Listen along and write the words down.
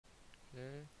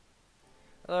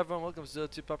Hello everyone, welcome to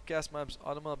Dota 2 pubcast. My name's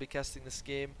Autumn. I'll be casting this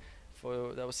game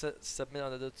that was submitted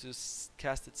on the Dota 2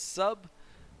 casted sub.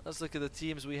 Let's look at the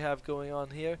teams we have going on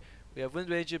here. We have Wind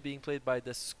Ranger being played by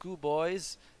the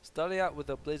Schoolboys. Starting out with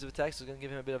a Blaze of Attack, so it's going to give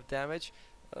him a bit of damage.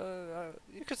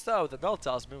 You could start with a Null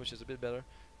Talisman, which is a bit better.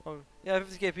 Yeah,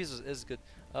 50k pieces is good.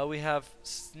 We have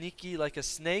Sneaky like a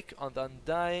Snake on the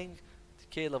Undying.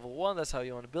 Decay level 1, that's how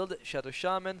you want to build it. Shadow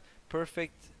Shaman,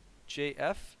 Perfect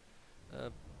JF.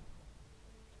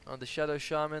 On the Shadow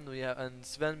Shaman, we have and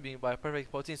Sven being by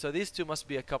Perfect Protein. So these two must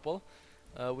be a couple.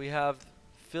 We have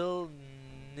Phil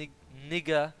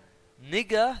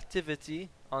Negativity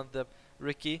on the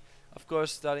Ricky. Of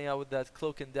course, starting out with that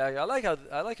Cloak and Dagger. I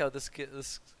like how this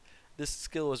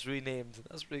skill was renamed.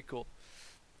 That's pretty cool.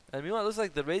 And meanwhile, it looks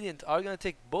like the Radiant are gonna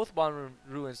take both bottom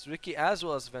ruins, Ricky as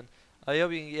well as Sven. I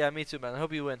hope you. Yeah, me too, man. I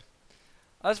hope you win.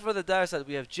 As for the dire side,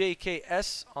 we have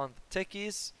JKS on the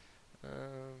techies.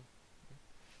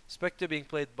 Spectre being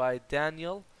played by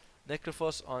Daniel.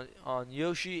 Necrophos on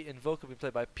Yoshi. Invoker being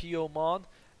played by Piomon.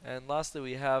 And lastly,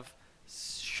 we have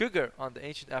Sugar on the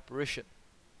Ancient Apparition.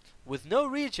 With no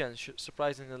regen,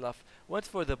 surprisingly enough. Went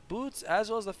for the boots as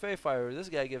well as the Fairy Fire. This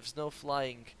guy gives no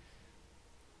flying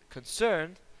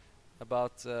concern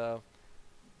about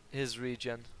his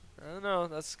regen. I don't know,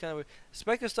 that's kind of weird.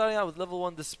 Spectre starting out with level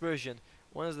 1 Dispersion.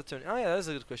 When is the tournament? Oh yeah, that's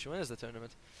a good question. When is the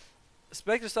tournament?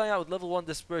 Spectre starting out with level 1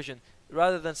 Dispersion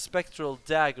rather than Spectral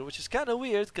Dagger, which is kind of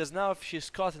weird because now if she's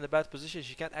caught in a bad position,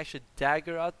 she can't actually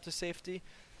dagger out to safety.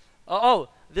 Oh,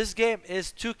 this game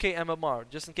is 2k MMR,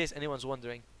 just in case anyone's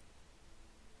wondering.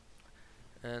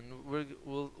 And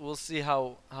we'll see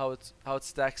how it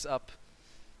stacks up.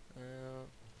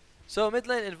 So mid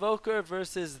lane Invoker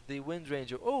versus the Wind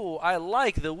Ranger. Oh, I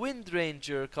like the Wind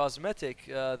Ranger cosmetic,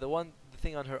 the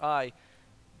thing on her eye.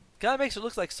 Kind of makes her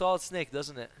look like Solid Snake,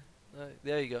 doesn't it?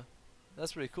 There you go.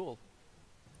 That's pretty cool.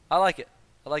 I like it.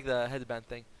 I like the headband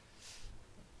thing.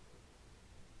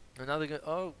 And now they're going.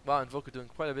 Oh wow, Invoker doing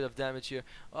quite a bit of damage here.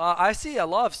 I see a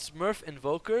lot of Smurf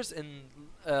Invokers in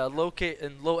low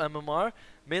MMR,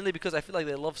 mainly because I feel like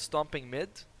they love stomping mid.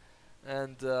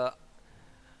 And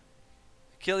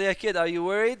Killia Kid, are you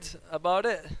worried about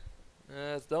it?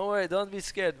 Don't worry, don't be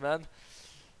scared, man.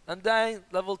 Undying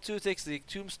level 2 takes the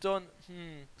Tombstone.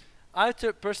 I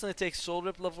personally take Soul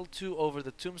Rip level 2 over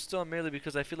the Tombstone, merely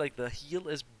because I feel like the heal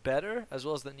is better as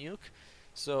well as the nuke.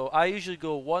 So I usually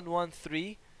go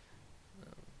 1-1-3.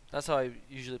 That's how I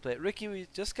usually play it. Ricky, we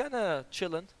just kind of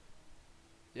chilling.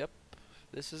 Yep,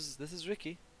 this is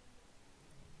Ricky.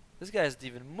 This guy isn't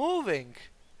even moving.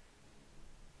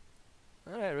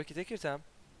 All right, Ricky, take your time.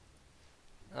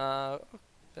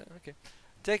 Okay.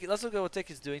 Let's look at what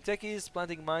Techies doing. Techies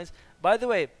planting mines. By the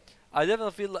way, I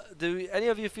definitely feel. Do any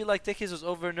of you feel like Techies was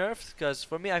over nerfed? Because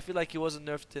for me, I feel like he wasn't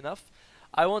nerfed enough.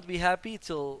 I won't be happy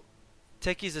till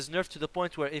Techies is nerfed to the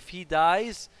point where if he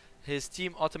dies, his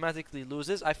team automatically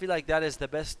loses. I feel like that is the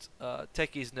best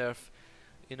Techies nerf,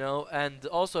 you know. And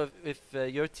also, if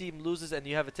your team loses and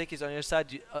you have a Techies on your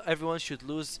side, everyone should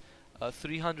lose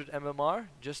 300 MMR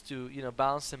just to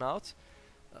balance him out.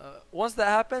 Once that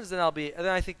happens, then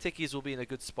I think Techies will be in a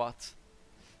good spot.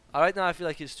 Right now I feel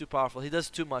like he's too powerful. He does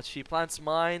too much. He plants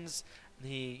mines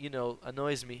and he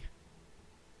annoys me.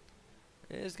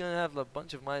 He's gonna have a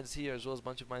bunch of mines here as well as a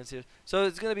bunch of mines here. So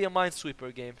it's gonna be a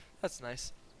minesweeper game. That's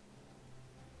nice.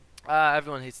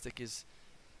 Everyone hates Techies.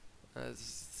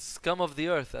 Scum of the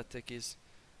earth, that Techies.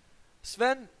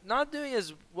 Sven not doing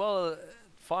as well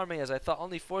farming as I thought.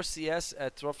 Only 4 CS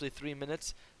at roughly 3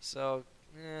 minutes. So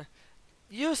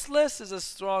useless is a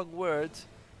strong word.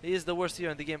 He is the worst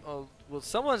here in the game. Oh, well,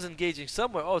 someone's engaging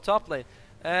somewhere. Oh, top lane.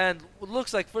 And it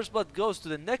looks like first blood goes to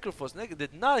the Necrophos.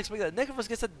 Did not expect that. Necrophos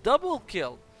gets a double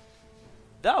kill.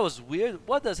 That was weird.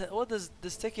 What does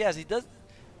this Techie has? He does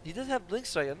have Blink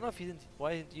Strike. I don't know if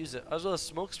why he didn't use it. As well as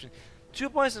Smoke Screen. 2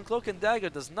 points in Cloak and Dagger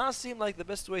does not seem like the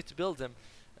best way to build him.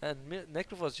 And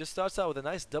Necrophos just starts out with a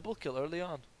nice double kill early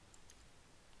on.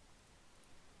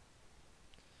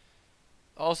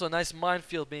 Also, a nice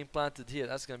minefield being planted here.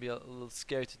 That's going to be a little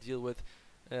scary to deal with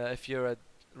if you're a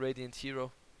Radiant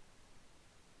hero.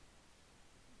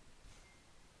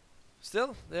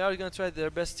 Still, they are going to try their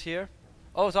best here.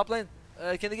 Oh, top lane.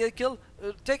 Can they get a kill?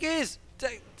 Techies!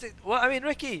 Well, I mean,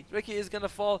 Ricky is going to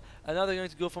fall. And now they're going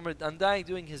to go for it. Undying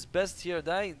doing his best here.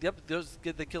 Dying. Yep, does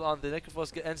get the kill on the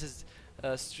Necrophos. Ends his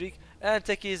streak. And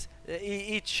Techies,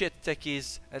 eat shit,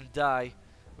 Techies, and die.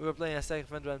 We were playing a second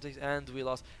friend and we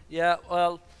lost. Yeah,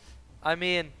 well, I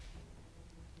mean,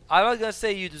 I'm not gonna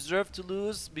say you deserve to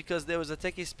lose because there was a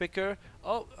Techies picker.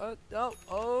 Oh,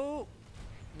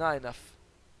 not enough.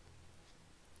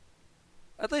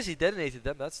 At least he detonated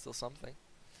them. That's still something.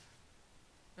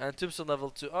 And Tombstone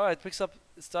level 2. Alright, picks up,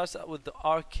 starts out with the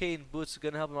arcane boots,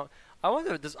 gonna help him out. I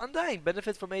wonder, does Undying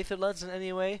benefit from Aether Lens in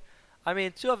any way? I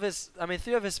mean, three of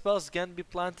his spells can be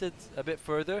planted a bit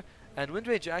further, and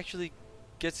Windrage actually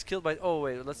gets killed by. Oh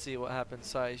wait, let's see what happens.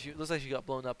 Sorry, she looks like she got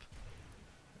blown up.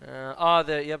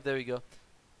 There. Yep, there we go.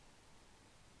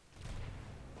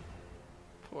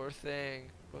 Poor thing.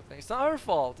 Poor thing. It's not her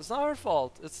fault. It's not her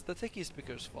fault. It's the Tiki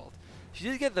Speaker's fault. She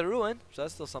did get the ruin, so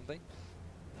that's still something.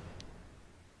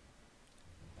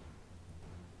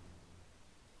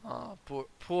 Ah,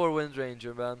 poor Wind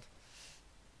Ranger, man.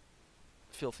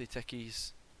 Filthy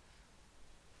techies.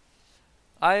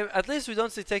 At least we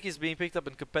don't see techies being picked up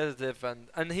in competitive,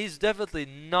 and he's definitely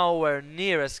nowhere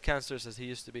near as cancerous as he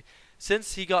used to be.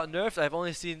 Since he got nerfed, I've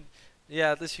only seen,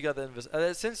 yeah, at least she got the invis.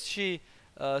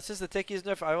 Since the techies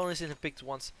nerf, I've only seen him picked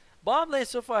once. Bottom lane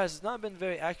so far has not been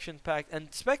very action-packed,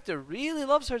 and Spectre really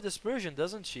loves her dispersion,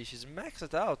 doesn't she? She's maxed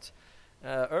it out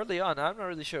early on. I'm not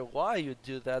really sure why you'd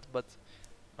do that, but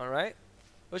alright.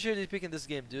 What should you pick in this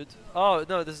game, dude? Oh,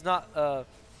 no, this is not, there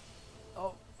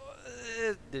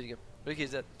you go.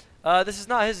 Ricky's dead. This is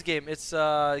not his game. It's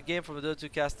a game from a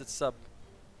Dota casted sub.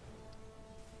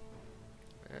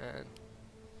 And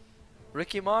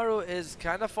Ricky Maru is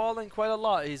kind of falling quite a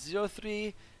lot. He's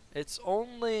 0-3. It's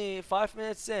only 5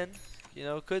 minutes in. You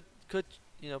know, could put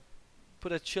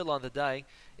a chill on the dying.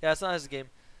 Yeah, it's not his game.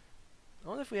 I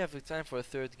wonder if we have time for a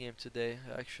third game today.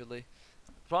 Actually,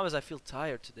 the problem is I feel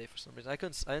tired today for some reason. I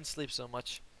didn't sleep so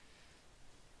much.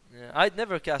 Yeah, I'd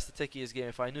never cast a Techies game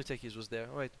if I knew Techies was there.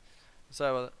 Oh, wait.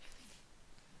 Sorry about that.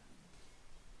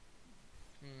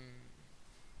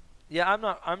 Yeah,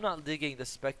 I'm not digging the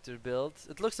Spectre build.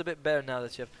 It looks a bit better now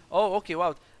that you have. Oh, okay,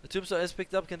 wow. The Tombstone is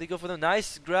picked up. Can they go for them?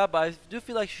 Nice grab. I do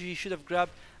feel like she should have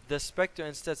grabbed the Spectre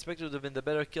instead. Spectre would have been the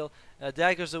better kill.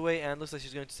 Daggers away, and looks like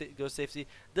she's going to go safety.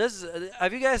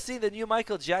 Have you guys seen the new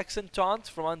Michael Jackson taunt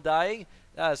from Undying?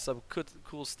 That is some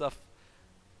cool stuff.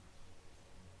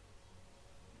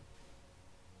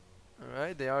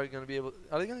 Alright, they are going to be able.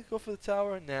 Are they going to go for the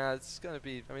tower? Nah, it's going to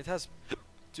be. I mean, it has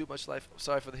too much life.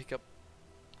 Sorry for the hiccup.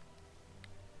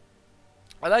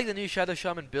 I like the new Shadow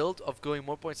Shaman build of going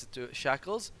more points into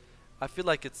Shackles. I feel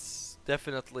like it's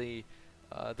definitely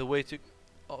the way to.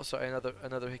 Oh, sorry,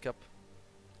 another hiccup.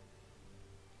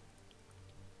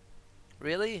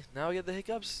 Really? Now I get the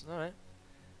hiccups? Alright.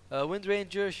 Wind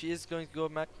Ranger, she is going to go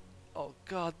max. Oh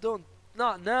god,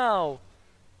 not now!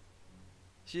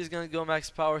 She's gonna go max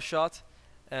power shot,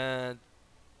 and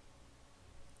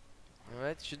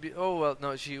alright, should be. Oh well,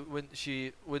 no,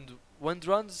 wind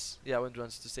runs. Yeah, wind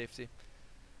runs to safety.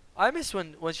 I miss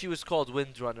when she was called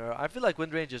Wind Runner. I feel like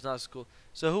Wind Ranger is not as cool.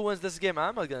 So who wins this game?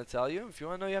 I'm not gonna tell you. If you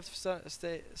wanna know, you have to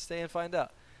stay and find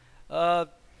out.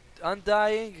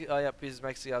 Undying. Oh yep, he's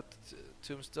maxing out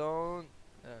Tombstone.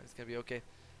 It's gonna be okay.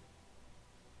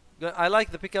 I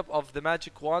like the pickup of the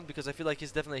magic wand because I feel like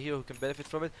he's definitely a hero who can benefit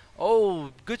from it. Oh,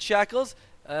 good shackles.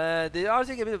 They are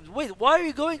taking a bit of. Wait, why are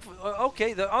you going for?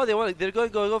 Okay, they're going to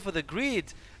go for the greed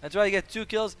and try to get 2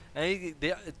 kills, and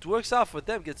it works out for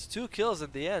them. Gets 2 kills in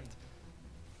the end.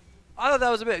 I thought that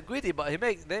was a bit greedy, but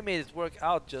they made it work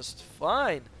out just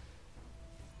fine.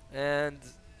 And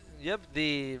yep,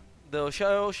 the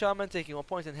Shadow Shaman taking 1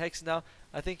 point in Hex now.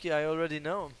 I think I already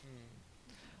know.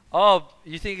 Oh,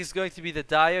 you think it's going to be the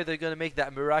Dire? They're going to make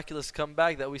that miraculous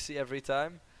comeback that we see every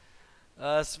time.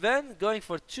 Sven going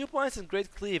for 2 points in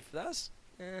Great Cleave. That's.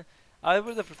 I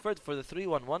would have preferred for the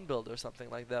 3-1-1 build or something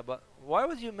like that. But why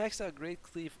would you max out Great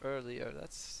Cleave earlier?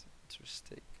 That's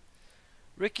interesting.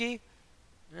 Ricky.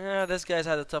 This guy's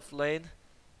had a tough lane.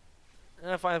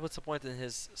 Finally puts a point in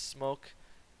his smoke.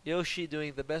 Yoshi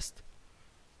doing the best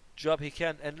job he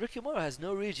can, and Ricky Mora has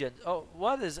no regen. Oh,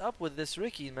 what is up with this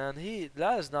Ricky, man?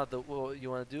 That is not what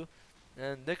you want to do.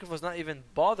 And Necrof was not even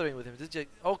bothering with him.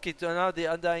 Okay, so now the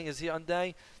Undying is here.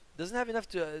 Undying doesn't have enough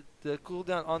to the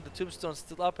cooldown on the Tombstone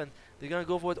still up, and they're gonna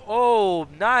go for it. Oh,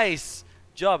 nice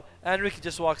job! And Ricky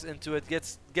just walks into it.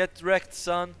 Get wrecked,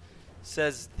 son,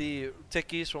 says the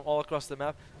techies from all across the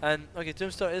map. And okay,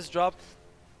 Tombstone is dropped.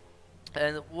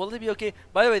 And will they be okay?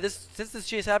 By the way, since this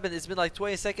chase happened, it's been like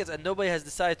 20 seconds and nobody has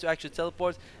decided to actually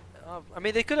teleport. I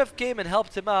mean, they could have came and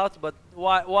helped him out, but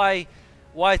why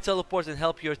teleport and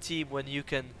help your team when you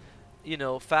can,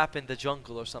 fap in the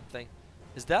jungle or something?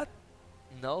 Is that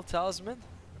null talisman?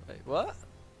 Wait, what?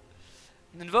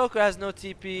 Invoker has no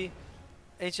TP.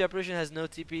 Ancient Apparition has no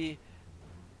TP.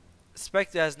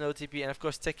 Spectre has no TP, and of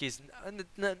course Techies. I've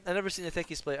never seen a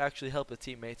Techies player actually help a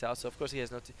teammate out, so of course he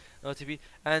has no TP.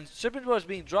 And Serpent Roar is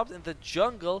being dropped in the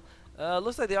jungle.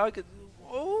 Looks like they are.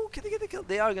 Oh, can they get the kill?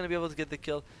 They are going to be able to get the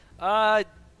kill.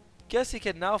 guess he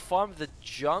can now farm the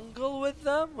jungle with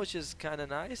them, which is kind of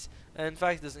nice. And in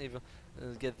fact, doesn't even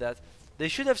get that. They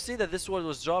should have seen that this word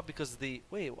was dropped because the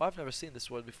wait, I've never seen this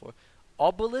word before.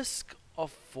 Obelisk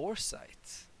of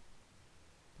Foresight.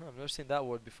 Oh, I've never seen that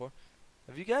word before.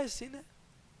 Have you guys seen it?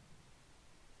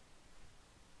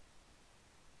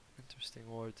 Interesting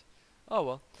word. Oh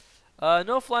well.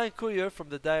 No flying courier from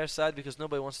the dire side because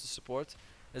nobody wants to support.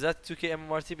 Is that 2K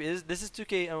MMR TP? This is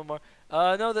 2K MMR.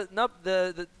 No,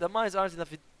 the mines aren't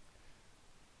enough.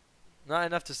 Not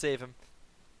enough to save him.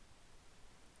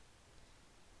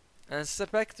 And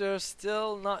Spectre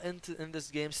still not in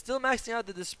this game. Still maxing out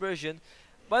the dispersion.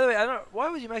 By the way, I don't. Why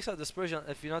would you max out dispersion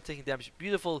if you're not taking damage?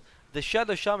 Beautiful. The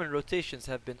Shadow Shaman rotations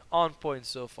have been on point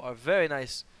so far. Very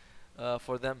nice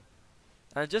for them.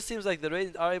 And it just seems like the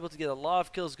Radiant are able to get a lot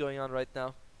of kills going on right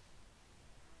now.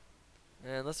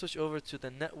 And let's switch over to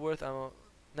the net worth.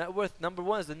 Net worth number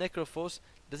 1 is the Necrophos.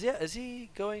 Is he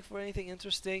going for anything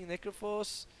interesting?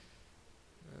 Necrophos.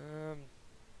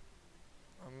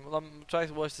 I'm trying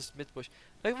to watch this mid push.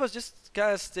 Necrophos just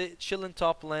kind of chilling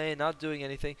top lane, not doing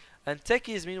anything. And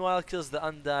techies meanwhile kills the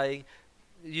Undying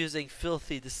using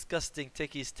filthy, disgusting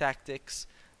techies tactics.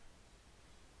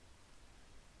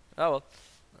 Oh well.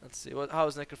 Let's see how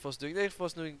is Necrophos doing.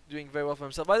 Necrophos doing very well for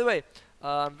himself. By the way,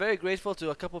 I'm very grateful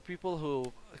to a couple people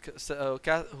who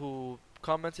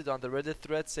commented on the Reddit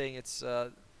thread saying it's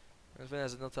Sven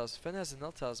has a null talisman. Sven has a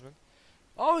null talisman.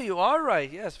 Oh, you are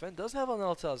right. Yes, Sven does have a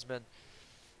null talisman.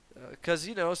 Because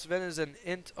you know Sven is an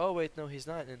int. Oh wait, no, he's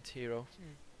not an int hero.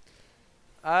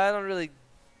 I don't really.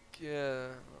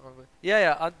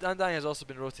 Yeah. Undying has also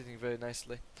been rotating very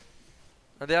nicely.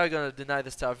 And they are going to deny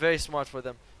this tower. Very smart for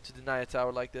them to deny a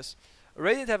tower like this.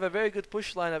 Radiant have a very good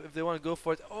push lineup if they want to go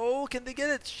for it. Oh, can they get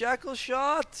it? Shackle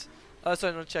shot!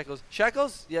 Sorry, not Shackles.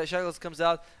 Shackles? Yeah, Shackles comes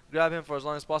out. Grab him for as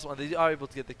long as possible. And they are able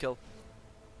to get the kill.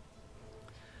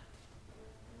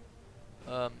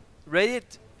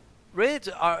 Radiant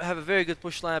have a very good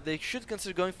push lineup. They should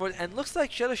consider going for it. And looks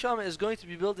like Shadow Shaman is going to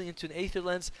be building into an Aether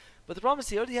Lens. But the problem is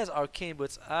he already has Arcane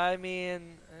Boots. I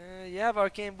mean, you have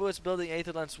Arcane Boots, building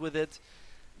Aether Lens with it.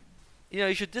 You know,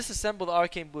 you should disassemble the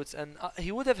Arcane Boots, and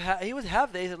he would have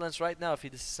the Aether Lens right now if he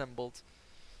disassembled.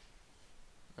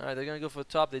 Alright, they're gonna go for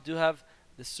the top. They do have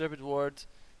the Serpent Ward,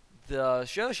 the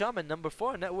Shadow Shaman number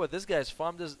 4 net worth. This guy's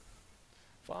farmed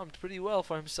pretty well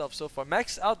for himself so far.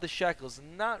 Max out the Shackles.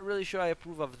 Not really sure I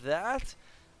approve of that.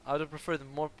 I would have preferred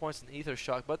more points than Ether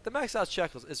Shock, but the max out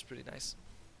Shackles is pretty nice.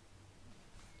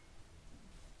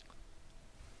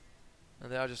 And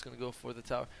they are just gonna go for the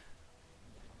tower.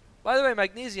 By the way,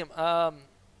 Magnesium,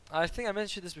 I think I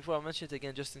mentioned this before, I'll mention it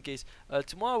again just in case.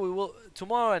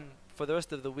 Tomorrow and for the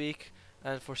rest of the week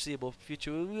and foreseeable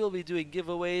future, we will be doing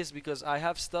giveaways because I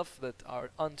have stuff that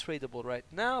are untradeable right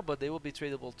now, but they will be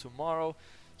tradable tomorrow.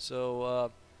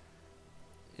 So,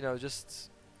 you know,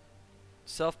 just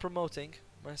self-promoting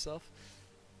myself.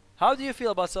 How do you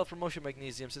feel about self-promotion,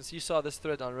 Magnesium, since you saw this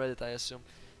thread on Reddit, I assume?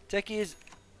 Techies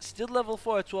still level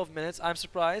 4 at 12 minutes. I'm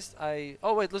surprised.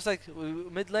 Oh wait, looks like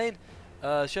mid lane.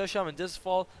 Shadow Shaman does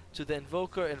fall to the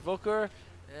Invoker.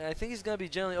 I think he's gonna be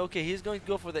generally okay. He's going to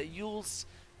go for the Yules,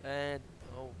 and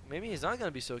oh, maybe he's not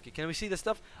gonna be so okay. Can we see the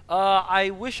stuff?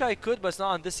 I wish I could, but it's not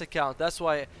on this account. That's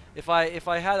why if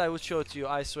I had, I would show it to you.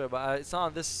 I swear, but it's not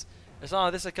on this. It's not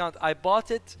on this account. I bought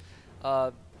it.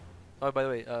 Oh, by the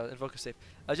way, Invoker safe.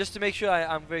 Just to make sure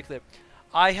I'm very clear.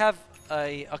 I have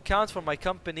a account for my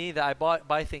company that I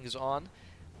buy things on,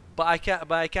 but I can't.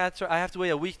 I have to wait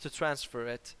a week to transfer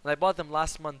it. And I bought them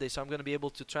last Monday, so I'm going to be able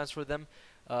to transfer them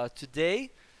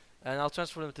today, and I'll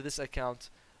transfer them to this account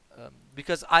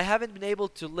because I haven't been able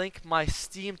to link my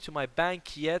Steam to my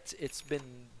bank yet. It's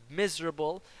been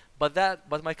miserable, but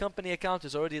my company account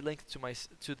is already linked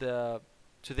to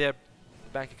their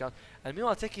bank account. And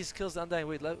meanwhile, Techies kills the Undying.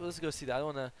 Wait, let's go see that. I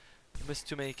don't want to miss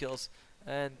too many kills.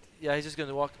 And yeah, he's just going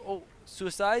to walk. Oh,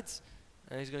 suicides.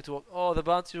 And he's going to walk. Oh, the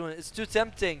bounty rune. It's too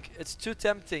tempting. It's too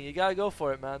tempting. You gotta go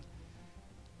for it, man.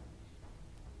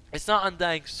 It's not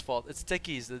Undying's fault. It's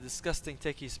Techies, the disgusting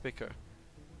Techies picker.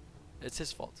 It's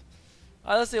his fault.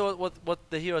 Let's see what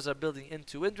the heroes are building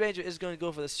into. Windranger is going to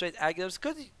go for the straight Aghanims.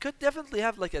 Could definitely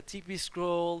have like a TP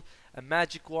scroll, a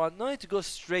magic wand. No need to go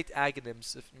straight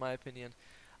Aghanims, in my opinion.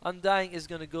 Undying is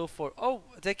going to go for. Oh,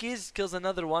 Techies kills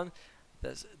another one.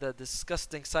 The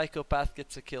disgusting psychopath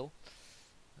gets a kill.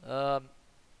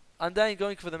 Undying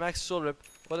going for the max soul rip.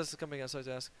 What is the company account? Sorry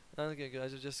to ask. Okay, good. I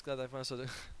was just glad I found something.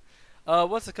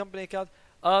 What's the company account?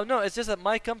 No, it's just that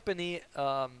my company,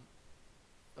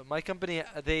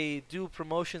 they do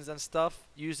promotions and stuff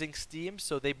using Steam,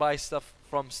 so they buy stuff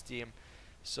from Steam.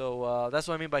 So that's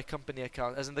what I mean by company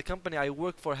account. As in the company I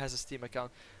work for has a Steam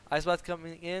account. Ice Blast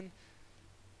coming in.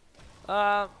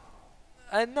 Uh,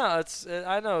 and no, it's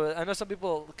I know some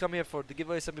people come here for the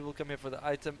giveaway. Some people come here for the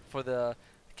item for the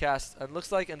cast. And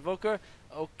looks like Invoker.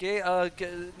 Okay,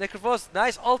 Necrophos,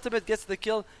 nice ultimate gets the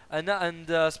kill,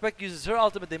 and Spec uses her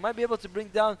ultimate. They might be able to bring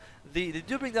down they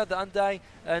do bring down the Undying,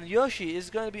 and Yoshi is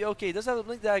going to be okay. He does have a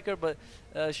Blink Dagger, but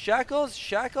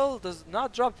Shackle does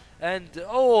not drop, and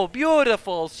oh,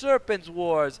 beautiful Serpent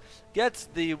Wars gets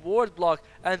the ward block,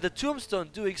 and the Tombstone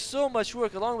doing so much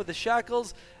work along with the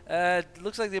Shackles.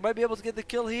 Looks like they might be able to get the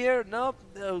kill here. Nope,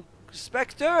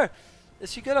 Spectre,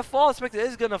 is she gonna fall? Spectre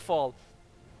is gonna fall.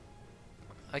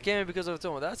 I came in because of the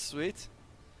Tomo. That's sweet.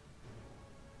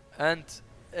 And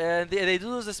they do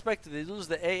lose the Spectre, they lose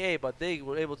the AA, but they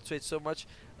were able to trade so much.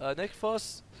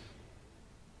 Necrophos,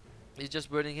 he's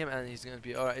just burning him, and he's gonna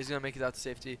be alright. He's gonna make it out to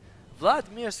safety.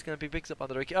 Vladimir's gonna be picked up on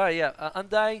the Ricky. Alright, yeah.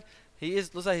 Undying.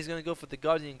 Looks like he's gonna go for the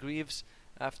Guardian Greaves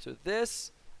after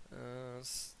this.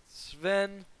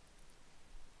 Sven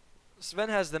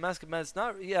has the Mask of Madness.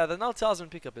 Not yeah. The Null Talisman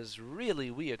pickup is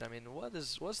really weird. I mean,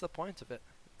 what's the point of it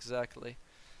exactly?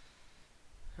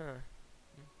 Huh.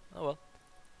 Oh well.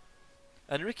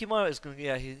 And Ricky Mara is going.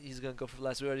 Yeah, he's going to go for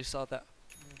last. We already saw that.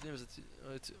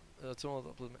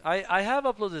 I have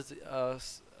uploaded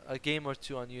a game or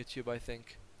two on YouTube, I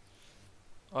think.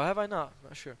 Or have I not?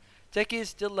 Not sure. Techie is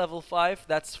still level 5.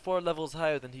 That's 4 levels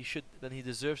higher than he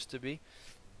deserves to be.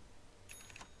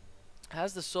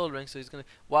 Has the soul ring, so he's gonna.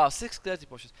 Wow, 6 clarity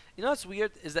potions. You know what's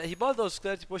weird is that he bought those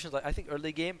clarity potions, like I think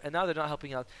early game, and now they're not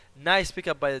helping out. Nice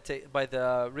pickup by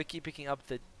the Ricky picking up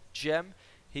the gem.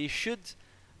 He should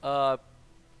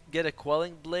get a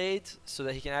quelling blade so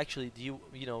that he can actually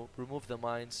remove the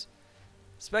mines.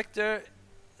 Spectre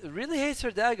really hates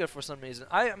her dagger for some reason.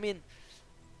 I mean,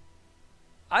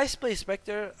 I play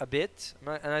Spectre a bit,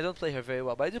 and I don't play her very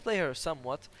well, but I do play her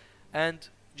somewhat. And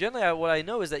generally, what I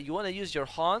know is that you want to use your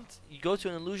Haunt, you go to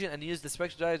an illusion and use the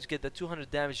Spectre dagger to get the 200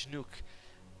 damage nuke.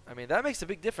 I mean, that makes a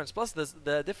big difference. Plus,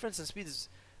 the difference in speed is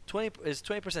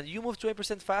 20%. You move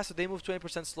 20% faster, they move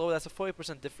 20% slower. That's a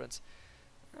 40% difference.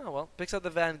 Oh well, picks up the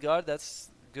Vanguard. That's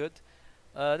good.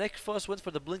 Necrophos went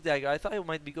for the Blink Dagger. I thought he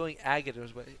might be going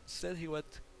Agators, but instead he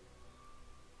went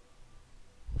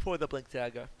for the Blink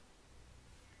Dagger.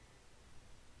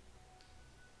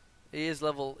 He is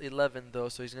level 11 though,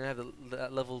 so he's gonna have the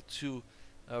level 2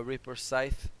 Reaper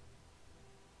Scythe.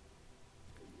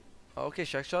 Okay,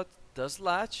 Shack Shot does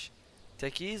latch.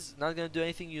 Techies not gonna do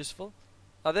anything useful.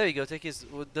 Oh, there you go. Techies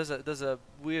does a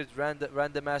weird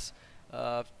random ass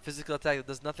physical attack that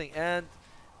does nothing and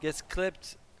gets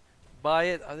clipped by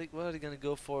it. I think what are they gonna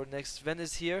go for next? Sven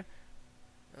is here.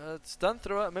 Stun,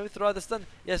 maybe throw out the stun.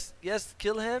 Yes,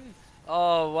 kill him.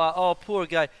 Oh wow, oh poor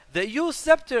guy. The Yule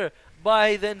Scepter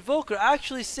by the Invoker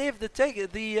actually saved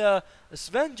the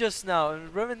Sven just now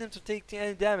and prevented him to take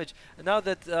any damage. And now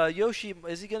that Yoshi,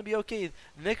 is he gonna be okay?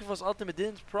 Necrophos ultimate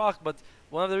didn't proc, but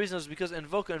one of the reasons was because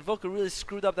Invoker really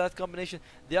screwed up that combination.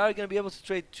 They are gonna be able to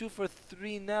trade 2 for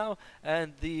 3 now,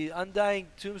 and the Undying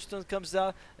Tombstone comes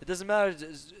out. It doesn't matter,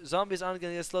 zombies aren't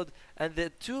gonna get slowed, and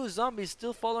the 2 zombies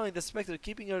still following the Spectre,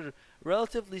 keeping her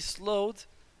relatively slowed.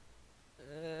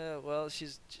 Well,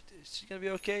 she's gonna be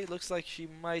okay. Looks like she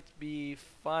might be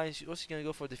fine. What's she gonna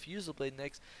go for? The Fusel Blade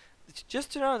next.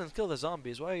 Just turn around and kill the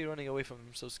zombies. Why are you running away from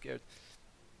them so scared?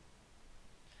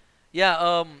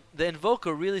 Yeah, the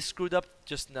Invoker really screwed up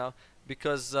just now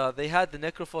because they had the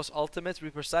Necrophos ultimate,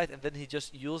 Reaper Sight, and then he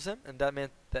just used him, and that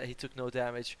meant that he took no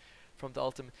damage from the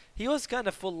ultimate. He was kind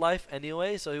of full life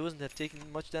anyway, so he wouldn't have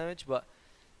taken much damage, but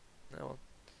no. Well.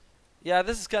 Yeah,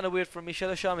 this is kind of weird for me.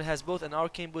 Shadow Shaman has both an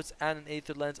Arcane Boots and an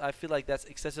Aether Lens. I feel like that's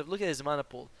excessive. Look at his mana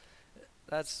pool.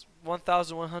 That's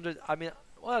 1,100. I mean,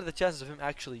 what are the chances of him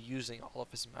actually using all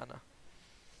of his mana?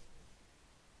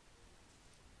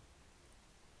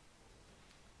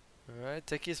 Alright,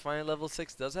 Techie is finally level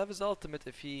 6. Does have his ultimate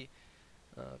if he...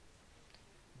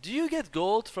 do you get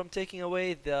gold from taking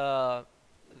away the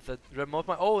remote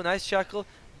mine? Oh, nice shackle.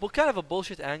 But kind of a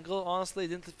bullshit angle, honestly.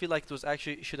 Didn't feel like it was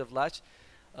actually should have latched.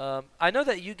 I know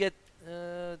that you get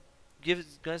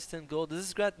grants 10 gold. Does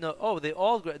this grant? No. Oh,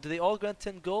 do they all grant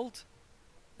 10 gold?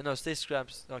 No, stay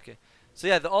scraps. Okay. So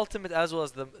yeah, the ultimate as well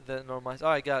as the normal mines.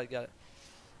 Alright, got it.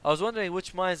 I was wondering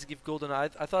which mines give gold or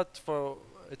not. I thought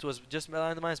it was just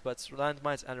land mines, but it's land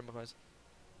mines and remote mines.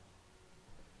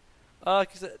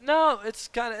 No, it's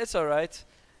alright.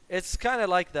 It's kind of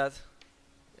like that.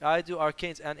 I do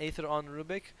arcanes and aether on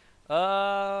Rubik.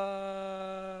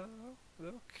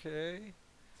 Okay.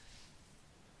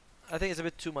 I think it's a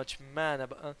bit too much mana,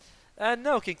 but and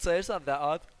no, Kingslayer, it's not that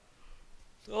odd.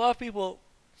 A lot of people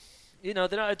you know,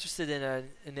 they're not interested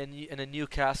in a new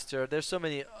caster. There's so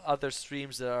many other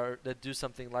streams that do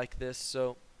something like this,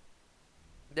 so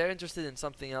they're interested in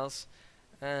something else.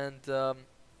 And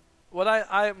what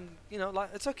I'm, you know,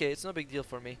 like, it's okay. It's no big deal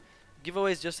for me.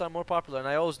 Giveaways just are more popular, and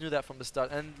I always knew that from the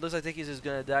start. And looks like Techies is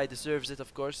gonna die. Deserves it,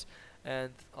 of course.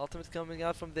 And ultimate coming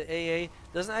out from the AA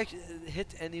doesn't actually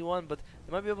hit anyone, but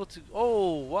they might be able to.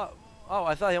 Oh, what? Oh,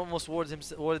 I thought he almost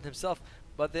warded himself.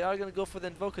 But they are gonna go for the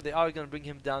Invoker. They are gonna bring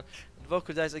him down.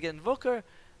 Invoker dies again. Invoker,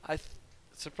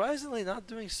 surprisingly not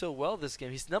doing so well this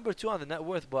game. He's number 2 on the net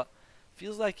worth, but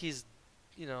feels like he's,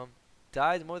 you know,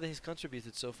 died more than he's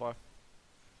contributed so far.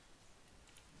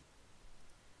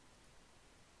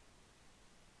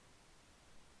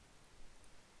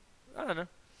 I don't know.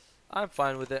 I'm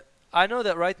fine with it. I know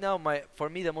that right now, for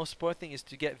me, the most important thing is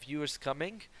to get viewers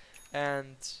coming,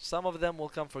 and some of them will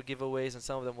come for giveaways, and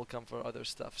some of them will come for other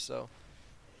stuff. So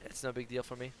it's no big deal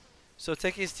for me. So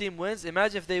Techie's team wins.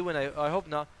 Imagine if they win. I hope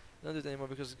not. Don't do it anymore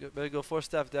because better go 4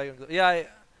 staff dagger. Yeah,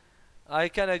 I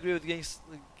kind of agree with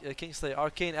Kingslayer,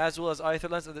 Arcane as well as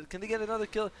Aetherlands. And can they get another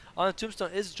kill on a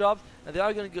Tombstone? Is dropped, and they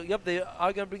are gonna go. Yep, they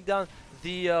are gonna bring down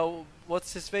the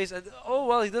what's his face. And oh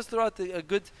well, he does throw out a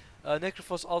good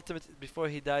Necrophos ultimate before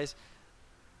he dies.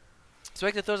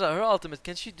 Spectre throws out her ultimate.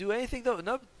 Can she do anything though?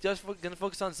 Nope. Just gonna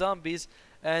focus on zombies.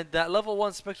 And that level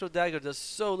 1 Spectral Dagger does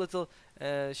so little.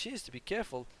 She needs to be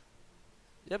careful.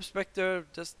 Yep, Spectre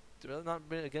just not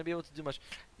gonna be able to do much.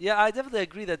 Yeah, I definitely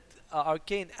agree that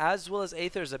Arcane as well as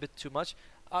Aether is a bit too much.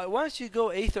 Why don't you go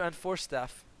Aether and 4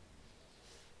 staff?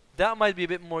 That might be a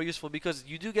bit more useful because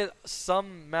you do get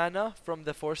some mana from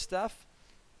the 4 staff.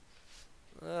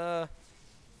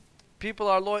 People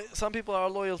are loyal. Some people are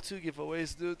loyal to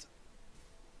giveaways, dude.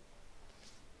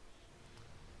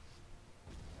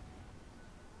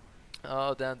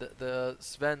 Oh damn! The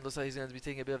Sven looks like he's gonna be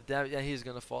taking a bit of damage. Yeah, he's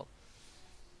gonna fall.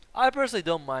 I personally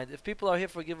don't mind. If people are here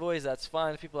for giveaways, that's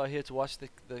fine. If people are here to watch the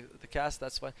cast,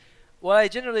 that's fine. What I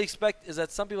generally expect is that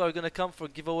some people are gonna come for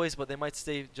giveaways, but they might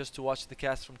stay just to watch the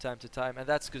cast from time to time, and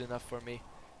that's good enough for me.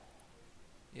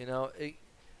 You know,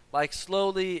 like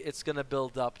slowly, it's gonna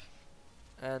build up.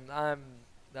 And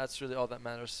that's really all that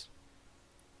matters.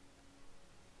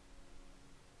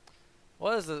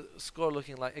 What is the score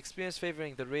looking like? Experience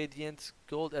favoring the Radiant,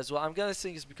 Gold as well. I'm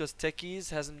guessing it's because Techies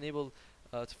hasn't been able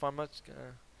to farm much.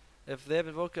 If they have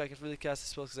Invoker, I can really cast the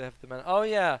spell because I have the mana. Oh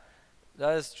yeah,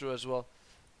 that is true as well.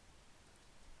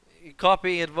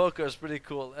 Copying Invoker is pretty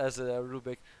cool as a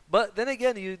Rubik. But then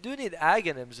again, you do need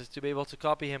Aghanims to be able to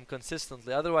copy him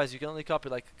consistently. Otherwise, you can only copy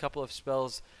like a couple of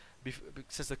spells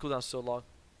since the cooldown is so long.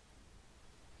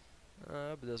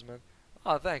 But does man.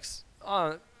 Oh, thanks.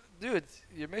 Oh, dude,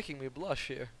 you're making me blush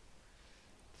here.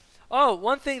 Oh,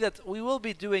 one thing that we will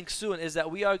be doing soon is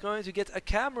that we are going to get a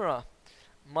camera.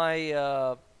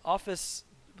 My office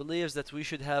believes that we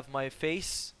should have my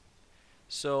face.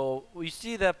 So we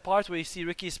see that part where you see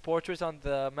Ricky's portrait on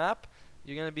the map.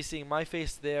 You're going to be seeing my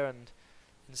face there, and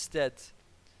instead,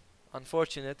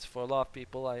 unfortunate for a lot of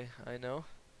people, I know.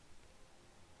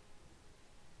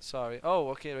 Sorry. Oh,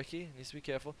 okay, Ricky needs to be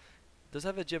careful. Does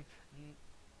have a gym.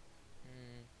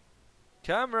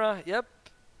 Camera, yep.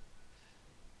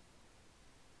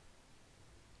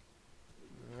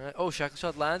 Oh, Shackle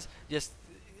Shot lands. Yes,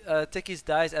 Techies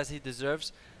dies as he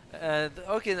deserves. And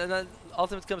okay, and then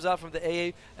ultimate comes out from the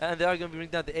AA, and they are going to bring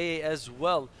down the AA as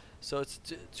well. So it's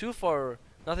 2 for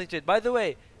nothing to it. By the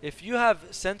way, if you have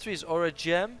sentries or a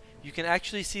gem, you can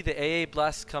actually see the AA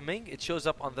blast coming. It shows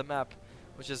up on the map,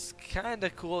 which is kind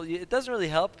of cool. It doesn't really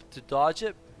help to dodge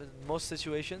it in most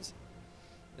situations.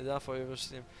 The downfall of your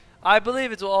stream. I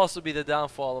believe it will also be the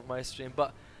downfall of my stream,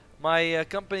 but my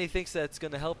company thinks that it's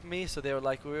gonna help me, so they were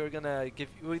like, we're gonna give.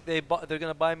 They're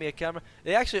gonna buy me a camera.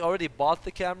 They actually already bought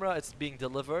the camera. It's being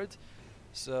delivered,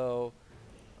 so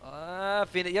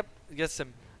Phoenix. Yep, gets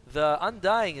him. The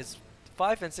Undying is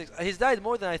 5 and 6. He's died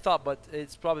more than I thought, but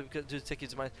it's probably because due to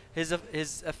Techies' mind. His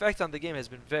effect on the game has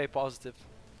been very positive.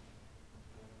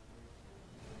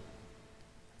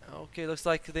 Okay, looks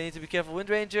like they need to be careful. Wind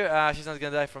Ranger, she's not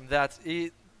gonna die from that.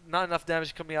 Not enough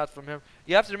damage coming out from him.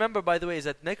 You have to remember, by the way, is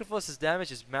that Necrophos'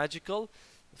 damage is magical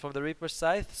from the Reaper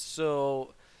Scythe.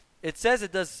 So it says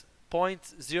it does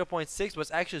 0.6, but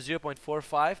it's actually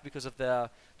 0.45 because of the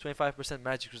 25%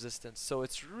 magic resistance. So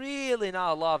it's really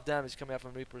not a lot of damage coming out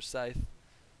from Reaper Scythe.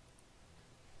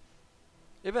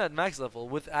 Even at max level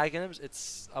with Aghanims,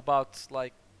 it's about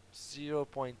like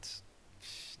 0.9,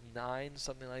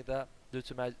 something like that, due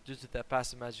to that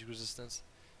passive magic resistance.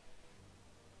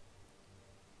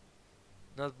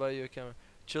 Not buy your camera.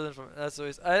 Children from that's a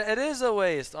waste. It is a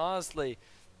waste, honestly.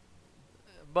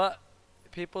 But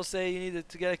people say you need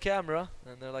to get a camera,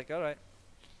 and they're like, all right,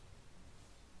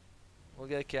 we'll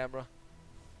get a camera.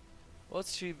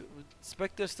 What's she?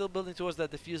 Spectre still building towards that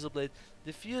diffusal blade.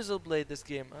 Diffusal blade this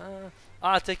game.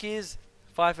 Techies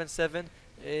 5 and 7.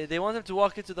 They want him to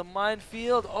walk into the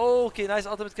minefield. Oh, okay, nice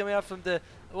ultimate coming out from the.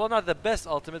 Well, not the best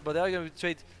ultimate, but they are going to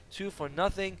trade 2 for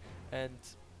nothing. And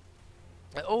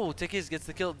oh, Techies gets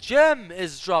the kill. Gem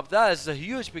is dropped. That is a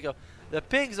huge pickup. The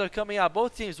pings are coming out.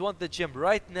 Both teams want the gem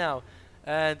right now.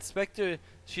 And Spectre,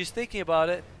 she's thinking about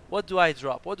it. What do I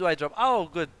drop? What do I drop? Oh,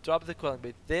 good. Drop the quelling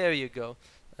bait. There you go.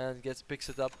 And picks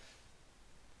it up.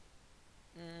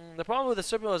 The problem with the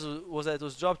serpent was that it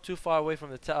was dropped too far away from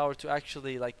the tower to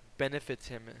actually like benefit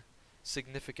him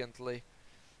significantly.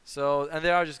 So, and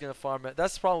they are just gonna farm it.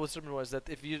 That's the problem with serpent wars, that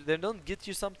if they don't get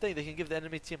you something, they can give the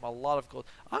enemy team a lot of gold.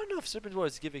 I don't know if serpent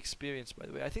wars give experience, by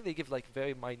the way. I think they give like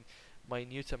very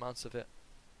minute amounts of it.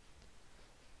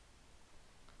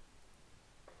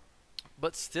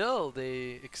 But still,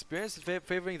 they experience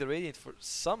favoring the Radiant for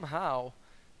somehow.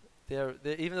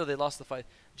 Even though they lost the fight.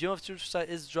 Gem of Truth side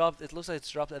is dropped. It looks like it's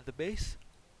dropped at the base.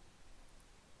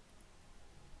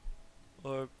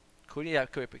 Or Korea? Yeah,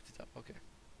 Korea picked it up. Okay.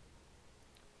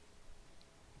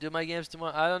 Do my games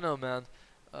tomorrow? I don't know, man.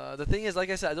 The thing is, like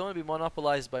I said, I don't want to be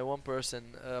monopolized by one person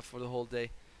for the whole day.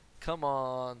 Come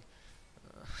on.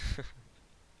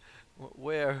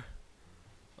 Where?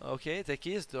 Okay,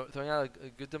 Techies throwing out a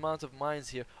good amount of mines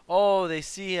here. Oh, they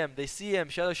see him. They see him.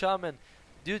 Shadow Shaman.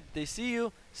 Dude, they see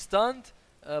you, stunned,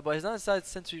 but he's not inside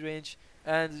sentry range,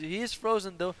 and he is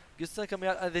frozen though. Good stun coming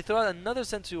out, and they throw out another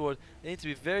sentry ward. They need to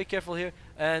be very careful here.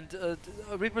 And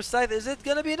Reaper's Scythe, is it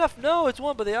gonna be enough? No, it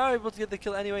won't, but they are able to get the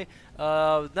kill anyway.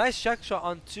 Nice shack shot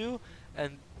on 2,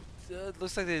 and it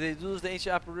looks like they lose the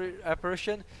ancient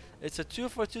apparition. It's a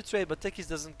 2-for-2 trade, but Techies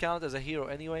doesn't count as a hero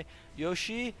anyway.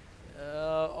 Yoshi,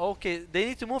 okay, they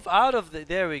need to move out of the.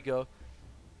 There we go.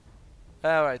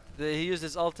 All right, he used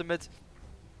his ultimate.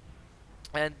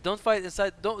 And don't fight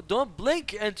inside. Don't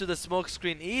blink into the smoke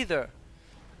screen either.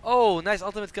 Oh, nice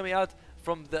ultimate coming out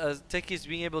from the Techies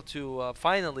being able to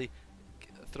finally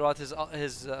throw out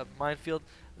his minefield.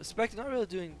 The Spectre not really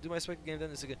do my Spectre game then.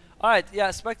 It's good. All right,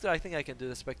 yeah, Spectre. I think I can do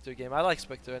the Spectre game. I like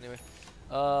Spectre anyway.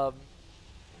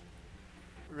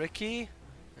 Ricky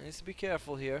needs to be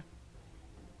careful here.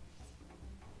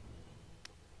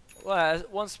 Well,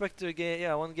 one Spectre game.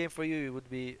 Yeah, one game for you would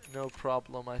be no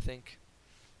problem, I think.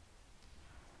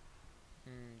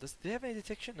 Do they have any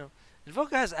detection? No.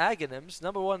 Invoker has Aghanims,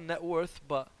 #1 net worth,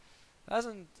 but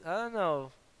hasn't. I don't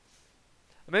know.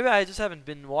 Maybe I just haven't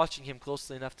been watching him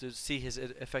closely enough to see his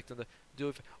effect on the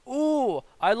duo. Ooh,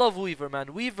 I love Weaver,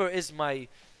 man. Weaver is my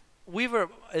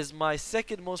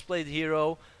second most played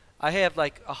hero. I have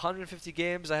like 150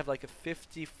 games. I have like a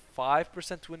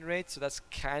 55% win rate, so that's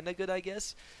kind of good, I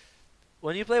guess.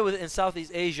 When you play in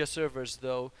Southeast Asia servers,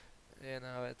 though, you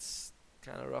know, it's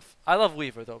kind of rough. I love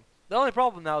Weaver, though. The only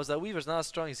problem now is that Weaver's not as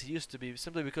strong as he used to be,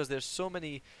 simply because there's so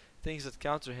many things that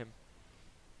counter him.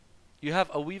 You have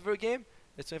a Weaver game.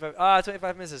 It's 25.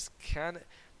 25 minutes is kind of.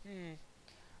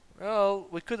 Well,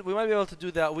 we might be able to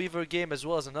do that Weaver game as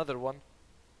well as another one.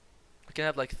 We can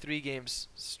have like 3 games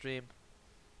stream.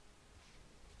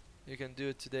 You can do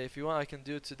it today if you want. I can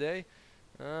do it today.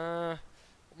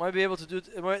 Might be able to do it.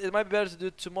 It might be better to do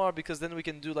it tomorrow, because then we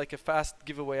can do like a fast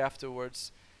giveaway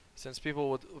afterwards, since people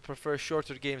would prefer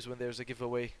shorter games when there's a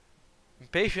giveaway.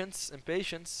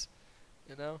 Impatience,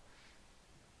 you know.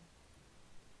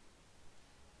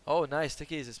 Oh, nice.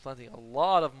 Techies is planting a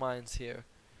lot of mines here.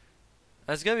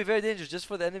 And it's gonna be very dangerous just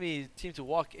for the enemy team to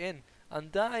walk in.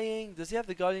 Undying. Does he have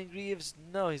the Guardian Greaves?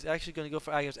 No, he's actually gonna go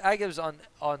for Aghanims. Aghanims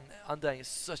on Undying is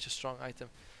such a strong item.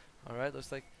 All right,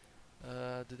 looks like.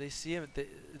 Do they see him?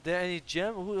 Is there any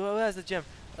gem? Who has the gem?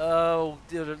 Oh,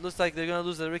 it looks like they're gonna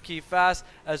lose the Ricky fast,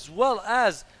 as well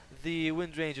as the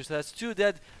Wind Ranger. So that's 2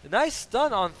 dead. Nice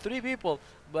stun on 3 people,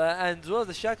 and as well as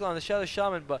the Shackle on the Shadow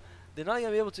Shaman, but they're not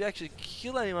gonna be able to actually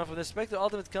kill anyone from the Spectre.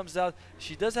 Ultimate comes out.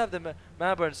 She does have the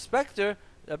mana burn. Spectre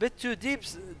a bit too deep,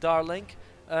 darling.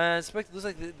 And Spectre looks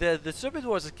like the Serpent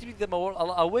Wars is keeping them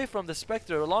away from the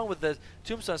Spectre, along with the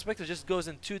Tombstone. Spectre just goes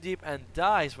in too deep and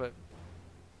dies.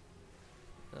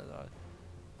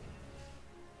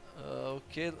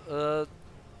 Okay,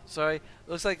 sorry.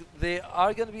 Looks like they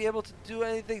are gonna be able to do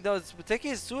anything. No, it's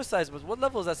taking his suicides, but what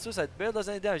level is that suicide? Barely does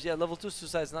any damage. Yeah, level 2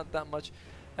 suicides, not that much.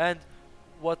 And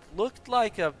what looked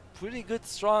like a pretty good,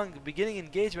 strong beginning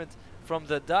engagement from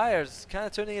the Dyers, kind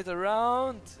of turning it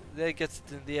around. They gets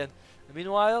it in the end. And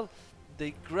meanwhile,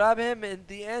 they grab him in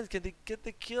the end. Can they get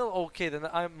the kill? Okay, then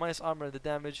minus armor and the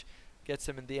damage gets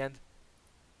him in the end.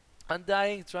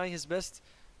 Undying, trying his best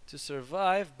to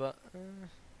survive, but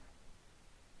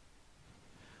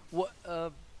What?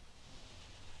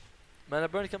 Mana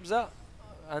burn comes out.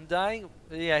 Undying.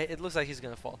 Yeah, it looks like he's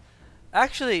gonna fall.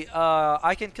 Actually,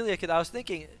 I can kill you, kid. I was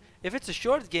thinking, if it's a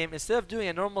short game, instead of doing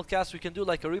a normal cast, we can do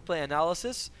like a replay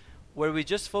analysis, where we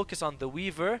just focus on the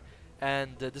Weaver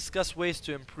and discuss ways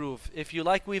to improve. If you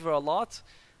like Weaver a lot,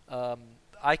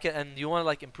 I can, and you want to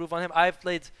like improve on him. I've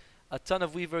played a ton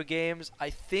of Weaver games. I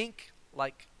think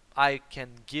like I can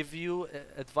give you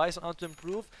advice on how to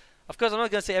improve. Of course, I'm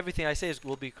not gonna say everything I say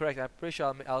will be correct. I'm pretty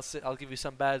sure I'll give you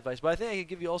some bad advice, but I think I can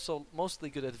give you also mostly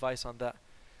good advice on that.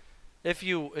 If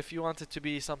you want it to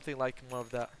be something like more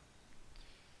of that,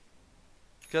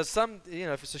 because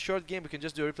if it's a short game, we can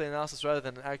just do a replay analysis rather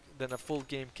than a full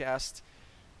game cast.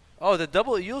 Oh, the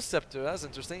double Yule Scepter, that's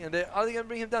interesting. And are they gonna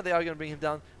bring him down? They are gonna bring him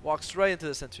down. Walks right into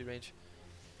the sentry range.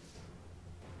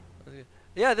 Okay.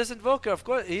 Yeah, this Invoker, of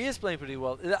course, he is playing pretty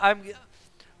well.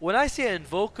 When I see an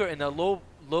Invoker in a low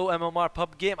MMR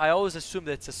pub game, I always assume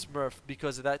that it's a Smurf,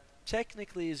 because that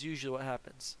technically is usually what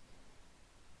happens.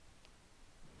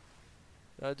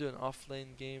 Did I do an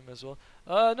offlane game as well?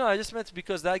 No, I just meant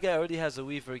because that guy already has a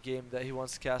Weaver game that he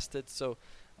wants casted, so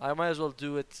I might as well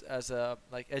do it as a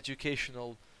like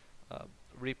educational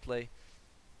replay.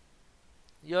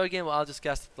 Your game, well, I'll just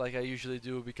cast it like I usually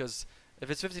do, because if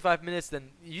it's 55 minutes, then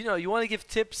you want to give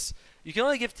tips. You can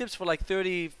only give tips for like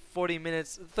 30, 40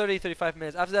 minutes, 30, 35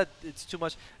 minutes. After that, it's too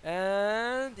much.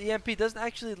 And EMP doesn't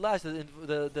actually last.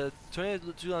 The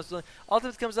tornado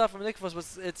ultimate comes out from Nikifos, but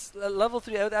it's level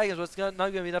 3 out agons, but it's not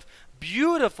going to be enough.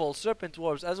 Beautiful Serpent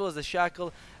Dwarves, as well as the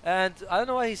Shackle. And I don't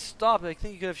know why he stopped. I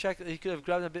think he could have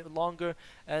grabbed him a bit longer.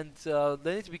 And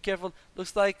they need to be careful.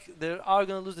 Looks like they are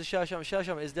going to lose the Shasham.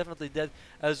 Shasham is definitely dead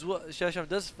as well. Shasham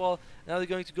does fall. Now they're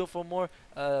going to go for more.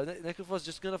 Necrophos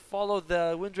just going to follow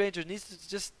the Wind Ranger. Needs to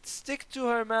just stick to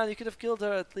her, man. You could have killed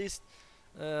her at least.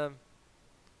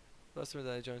 Last time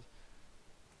that I joined.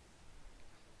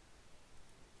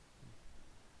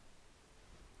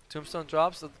 Tombstone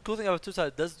drops. The cool thing about Two-Side,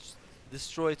 it does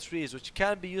destroy trees, which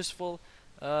can be useful.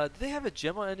 Do they have a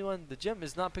gem on anyone? The gem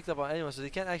is not picked up on anyone, so they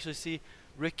can't actually see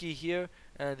Ricky here.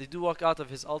 And they do walk out of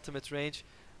his ultimate range.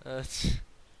 The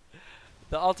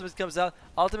ultimate comes out.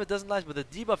 Ultimate doesn't last, but the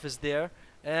debuff is there.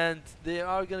 And they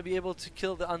are going to be able to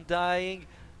kill the Undying.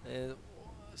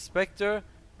 Spectre.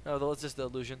 Oh, that's just the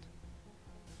illusion.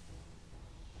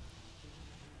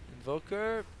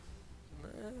 Invoker.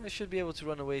 I should be able to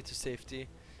run away to safety.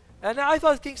 And I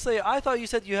thought, Kingslayer, I thought you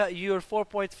said you're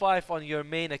 4.5 on your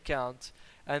main account.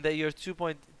 And that you're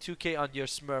 2.2k on your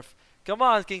Smurf. Come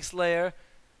on, Kingslayer.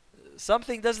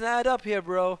 Something doesn't add up here,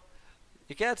 bro.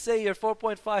 You can't say you're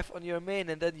 4.5 on your main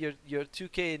and then you're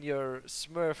 2k in your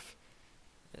Smurf.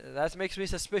 That makes me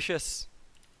suspicious.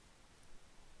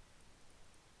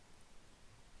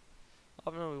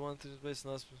 Oh no, we want to place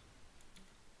an.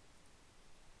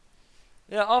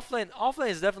 Yeah, offlane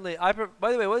is definitely.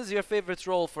 By the way, what is your favorite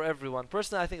role for everyone?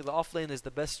 Personally, I think the offlane is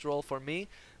the best role for me,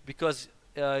 because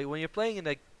when you're playing in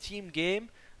a team game,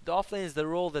 the offlane is the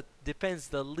role that depends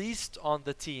the least on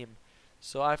the team.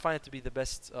 So I find it to be the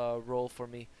best role for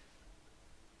me.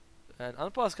 And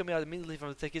Unpause coming out immediately from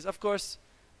the techies, of course.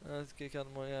 Let's kick out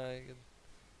more.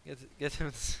 Yeah, get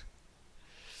him.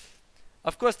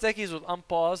 Of course, techies with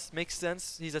unpause makes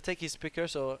sense. He's a techies picker,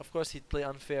 so of course he'd play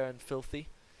unfair and filthy.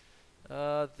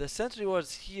 The sentry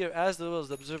wards here, as well as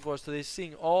the observer wards, so they're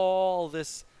seeing all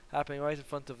this happening right in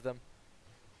front of them.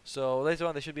 So later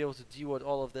on, they should be able to deward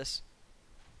all of this.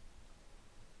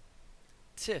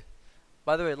 Tch.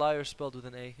 By the way, liar spelled with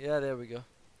an A. Yeah, there we go.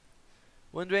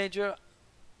 Wind Ranger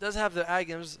does have their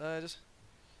agams.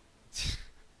 Just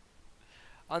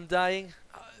Undying,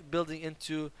 building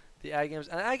into the agams,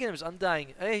 and agams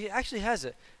Undying. He actually has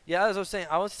it. Yeah, as I was saying,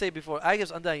 I want to say before,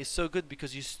 agams Undying is so good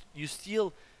because you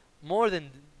steal more than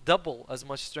double as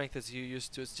much strength as you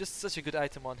used to. It's just such a good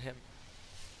item on him.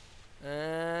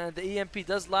 And the EMP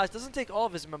does last. Doesn't take all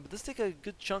of his mana, but does take a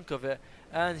good chunk of it.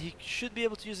 And he should be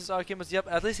able to use his Archimedes. Yep,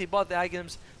 at least he bought the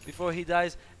agams before he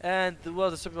dies. And the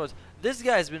Serpent Wards. This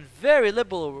guy has been very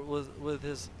liberal with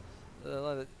his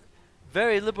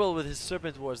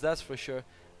Serpent Wards, that's for sure.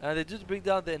 And they do bring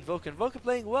down the Invoker. Invoker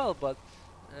playing well, but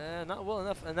not well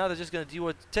enough. And now they're just going to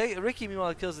deward. Ricky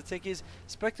meanwhile kills the techies.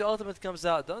 Spectre ultimate comes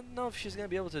out. Don't know if she's going to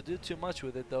be able to do too much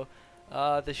with it though.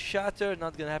 The shatter,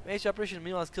 not gonna happen. H operation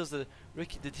meanwhile kills the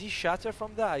Ricky. Did he shatter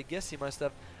from that? I guess he must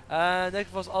have.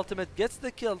 Necrophos ultimate gets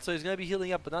the kill, so he's gonna be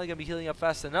healing up, but not gonna be healing up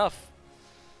fast enough.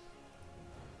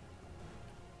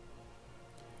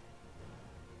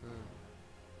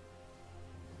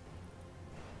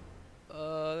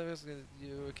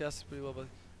 You cast it pretty well,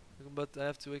 but I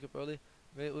have to wake up early.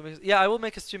 Yeah, I will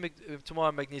make a stream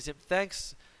tomorrow, Magnesium.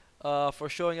 Thanks for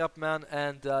showing up, man.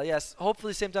 And yes,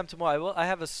 hopefully same time tomorrow. I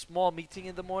have a small meeting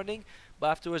in the morning, but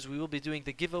afterwards we will be doing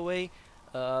the giveaway.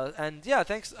 And yeah,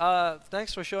 thanks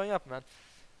for showing up, man.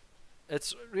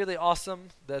 It's really awesome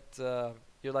that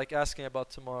you're like asking about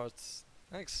tomorrow.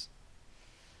 Thanks.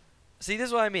 See, this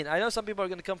is what I mean. I know some people are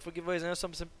gonna come for giveaways. I know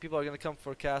some people are gonna come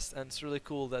for cast, and it's really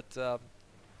cool that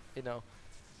you know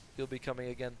you'll be coming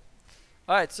again.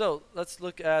 Alright, so let's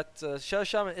look at Shadow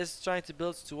Shaman is trying to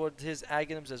build toward his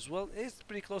Aghanims as well. He's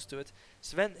pretty close to it.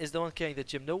 Sven is the one carrying the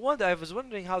gym. No wonder I was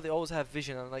wondering how they always have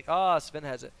vision. I'm like, ah, Sven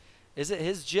has it. Is it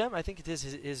his gym? I think it is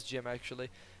his gym actually.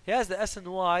 He has the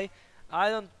SNY. I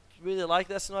don't really like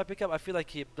the SNY pickup. I feel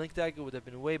like Blink Dagger would have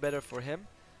been way better for him.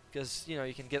 Because, you know,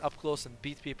 you can get up close and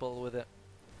beat people with it.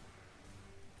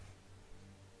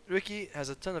 Ricky has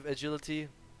a ton of agility,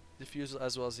 diffusal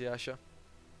as well as Yasha.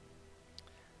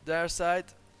 Their side,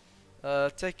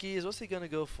 techies, what's he gonna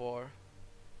go for?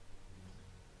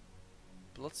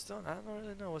 Bloodstone? I don't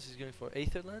really know what he's going for.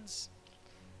 Aether Lens?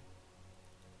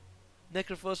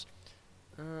 Necrophos.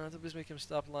 Please make him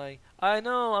stop lying. I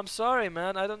know, I'm sorry,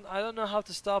 man. I don't know how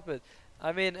to stop it.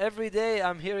 I mean, every day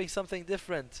I'm hearing something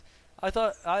different.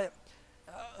 Because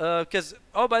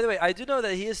oh, by the way, I do know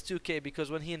that he is 2K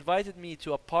because when he invited me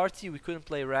to a party, we couldn't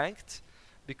play ranked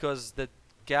because the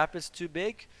gap is too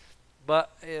big.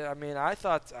 But I mean, I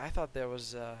thought there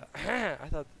was I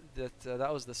thought that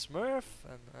that was the Smurf,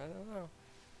 and I don't know.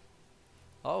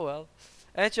 Oh well.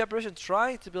 Anti-apparition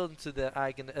trying to build into the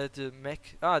to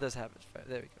mech. Ah, it does have it. Fair.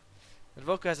 There we go.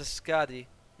 Invoker has a Skadi.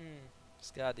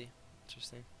 Skadi.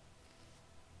 Interesting.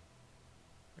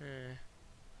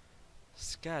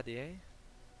 Skadi, eh?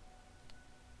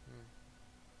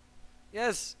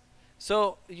 Yes.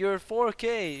 So you're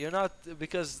 4K. You're not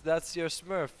because that's your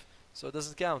Smurf, so it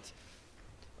doesn't count.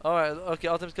 Alright, okay,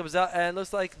 ultimate comes out, and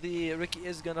looks like the Ricky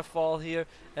is gonna fall here,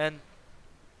 and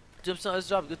Tombstone is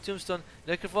dropped. Good Tombstone.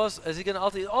 Necrophos, is he gonna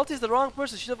ulti? Ulti is the wrong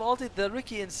person, should have ulted the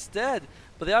Ricky instead,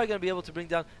 but they are gonna be able to bring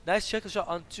down. Nice check shot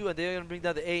on 2, and they're gonna bring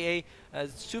down the AA.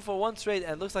 It's 2 for 1 trade,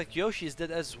 and looks like Yoshi is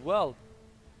dead as well.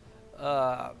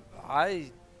 I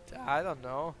don't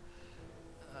know.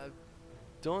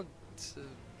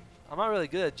 I'm not really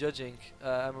good at judging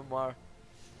MMR.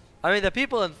 I mean, the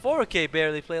people in 4K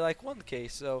barely play like 1K,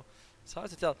 so it's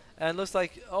hard to tell. And looks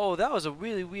like, oh, that was a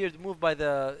really weird move by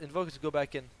the Invoker to go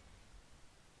back in.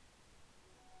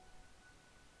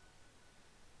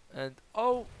 And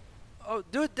oh,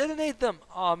 dude, detonate them!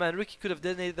 Oh man, Ricky could have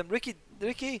detonated them.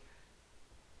 Ricky.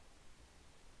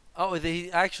 Oh,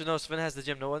 he actually no. Sven has the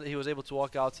gym. No wonder he was able to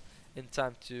walk out in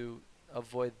time to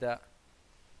avoid that.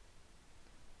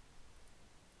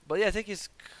 But yeah, I think he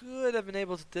could have been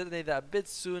able to detonate that a bit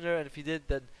sooner, and if he did,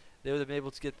 then they would have been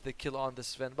able to get the kill on the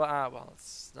Sven. But well,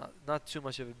 it's not too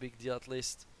much of a big deal at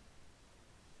least.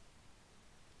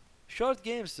 Short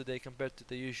games today compared to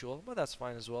the usual, but that's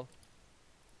fine as well.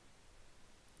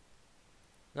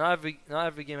 Not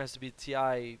every game has to be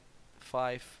TI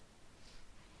 5.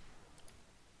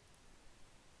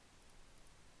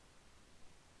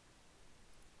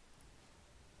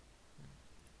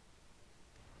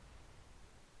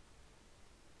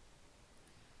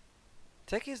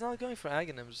 Techie is not going for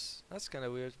Aghanims. That's kind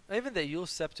of weird. Even the Yule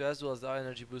Scepter as well as the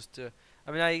energy booster.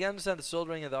 I mean, I understand the Soul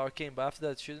Ring and the Arcane, but after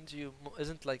that, shouldn't you?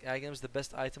 Isn't like Aghanims the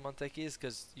best item on Techies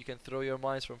because you can throw your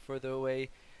mines from further away,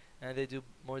 and they do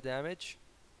more damage.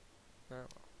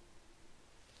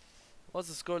 What's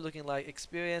the score looking like?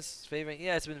 Experience favoring.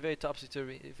 Yeah, it's been very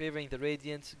topsy-turvy, favoring the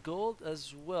Radiant. Gold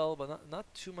as well, but not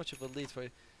too much of a lead for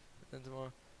it. Then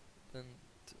tomorrow. Then.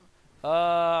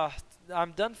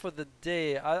 I'm done for the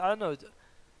day. I don't know.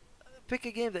 Pick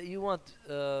a game that you want,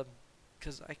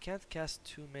 because I can't cast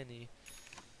too many.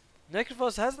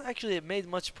 Necrophos hasn't actually made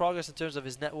much progress in terms of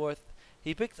his net worth.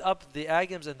 He picked up the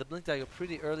Aghanims and the Blink Dagger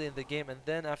pretty early in the game, and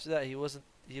then after that he wasn't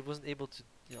able to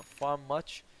farm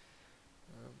much.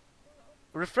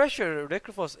 Refresher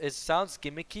Necrophos sounds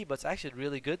gimmicky, but it's actually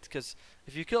really good because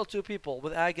if you kill 2 people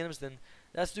with Aghanims, then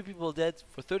that's 2 people dead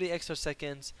for 30 extra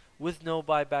seconds with no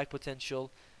buyback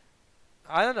potential.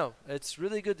 I don't know. It's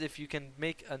really good if you can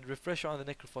make a refresher on the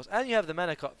Necrophos, and you have the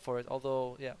mana for it.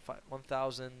 Although, yeah,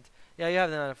 1,000. Yeah, you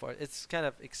have the mana for it. It's kind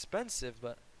of expensive,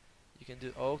 but you can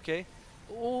do. Okay.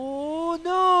 Oh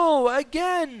no!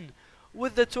 Again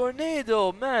with the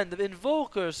tornado, man. The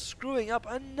Invoker screwing up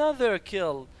another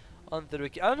kill on the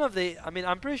Ricky. I don't know if they. I mean,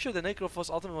 I'm pretty sure the Necrophos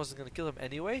ultimate wasn't gonna kill him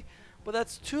anyway. But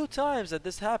that's 2 times that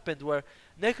this happened where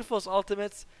Necrophos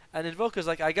ultimates and Invoker's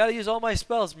like, I gotta use all my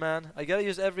spells, man. I gotta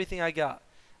use everything I got.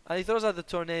 And he throws out the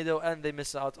tornado and they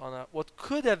miss out on what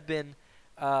could have been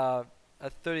a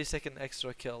 30-second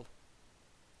extra kill.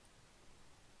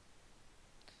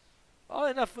 Oh,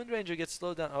 enough. Wind Ranger gets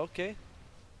slowed down. Okay.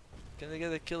 Can they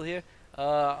get a kill here?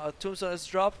 Tombstone is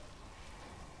dropped.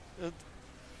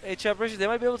 H operation. They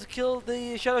might be able to kill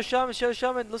the Shadow Shaman. Shadow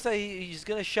Shaman looks like he's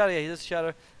gonna shatter. Yeah, he does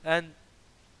shatter. And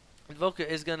Invoker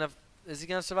is gonna. Is he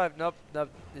gonna survive? Nope. Nope.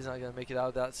 He's not gonna make it out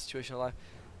of that situation alive.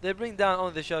 They bring down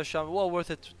only the Shadow Shaman. Well worth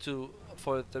it to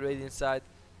for the Radiant side.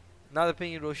 Now they're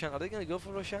pinging Roshan. Are they gonna go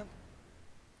for Roshan?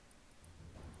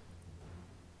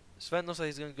 Sven looks like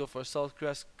he's gonna go for Assault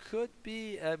Crest. Could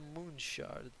be a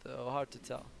Moonshard though. Hard to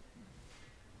tell.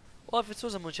 Well, if it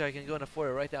was a Moonshard, I can go in a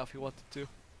 4 right now if he wanted to.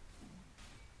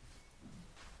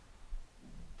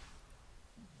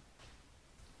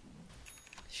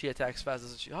 She attacks fast,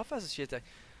 doesn't she? How fast does she attack?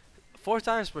 4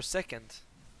 times per second.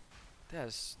 That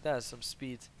is some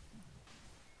speed.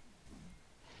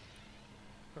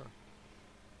 Huh.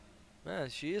 Man,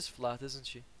 she is flat, isn't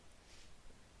she?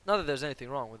 Not that there's anything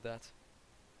wrong with that.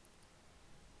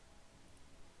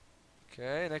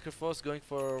 Okay, Necrophos going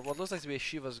for what looks like to be a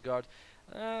Shiva's Guard.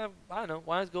 I don't know.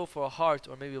 Why not go for a Heart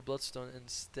or maybe a Bloodstone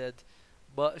instead?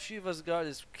 But Shiva's Guard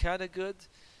is kind of good.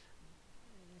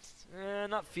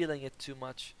 Not feeling it too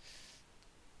much.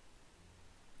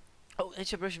 Oh,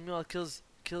 Ancient Aberration meanwhile kills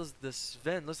the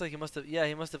Sven. Looks like he must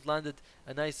have landed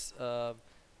a nice sorry,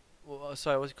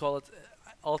 what do you call it?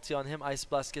 Ulti on him. Ice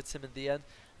Blast gets him in the end.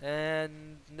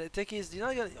 And Techies, you're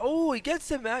not gonna. Oh, he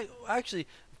gets him. Actually,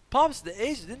 pops the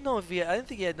ace. Didn't know if he. I didn't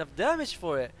think he had enough damage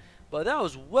for it. But that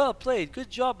was well played. Good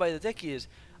job by the Techies.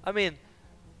 I mean,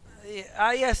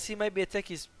 yes, he might be a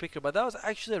Techies picker, but that was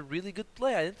actually a really good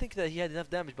play. I didn't think that he had enough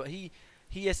damage, but he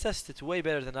assessed it way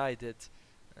better than I did.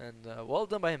 And well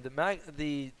done by him.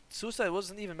 The suicide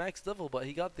wasn't even max level, but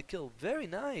he got the kill. Very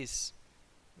nice.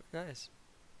 Nice.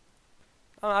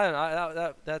 Oh, I don't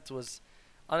know. That was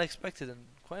unexpected and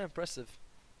quite impressive.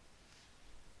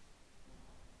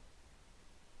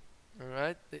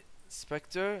 Alright, the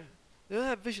Spectre. They don't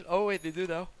have vision. Oh wait, they do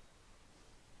now.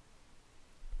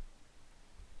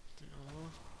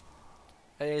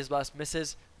 Ace Blast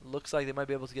misses. Looks like they might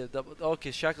be able to get a double.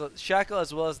 Okay, Shackle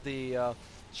as well as the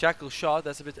Shackle shot.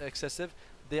 That's a bit excessive.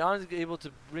 They aren't able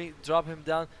to drop him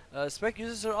down. Spec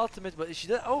uses her ultimate, but she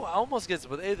did. Oh, almost gets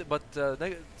it. But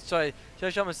sorry,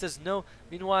 Shadow Shaman says no.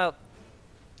 Meanwhile,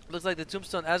 looks like the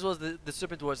Tombstone as well as the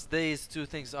Serpent Wards. These two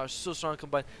things are so strong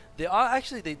combined.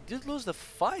 They did lose the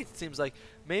fight. Seems like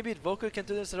maybe Invoker can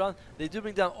turn this around. They do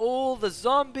bring down all the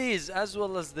zombies as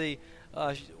well as the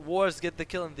Wars get the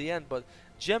kill in the end. But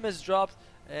Gem is dropped.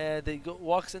 And they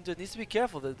walks into it. Needs to be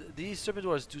careful. These Serpent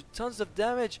Wars do tons of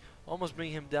damage. Almost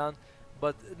bring him down.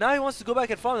 But now he wants to go back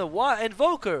and farm them. Why?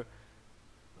 Invoker!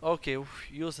 Okay,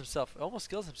 heals himself. Almost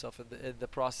kills himself in the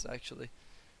process, actually.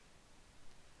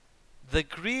 The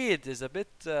greed is a bit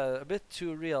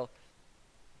too real.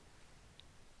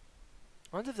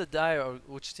 I wonder if the Dire or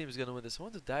which team is going to win this. I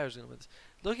wonder if Dire is going to win this.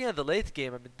 Looking at the late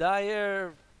game, I mean,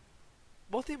 Dire...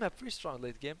 Both teams have pretty strong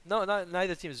late game. No,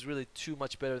 neither team is really too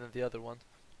much better than the other one.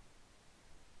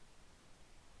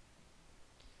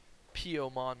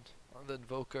 Piomon on the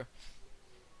Invoker.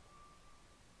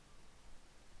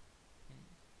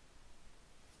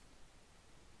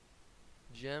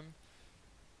 Gem.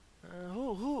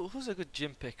 Who's a good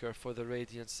gym picker for the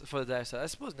Radiance for the Dire side? I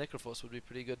suppose Necrophos would be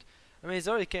pretty good. I mean, he's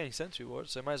already carrying Sentry Ward,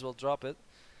 so I might as well drop it.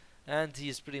 And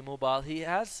he's pretty mobile. He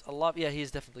has a lot. Yeah,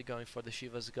 he's definitely going for the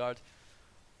Shiva's Guard.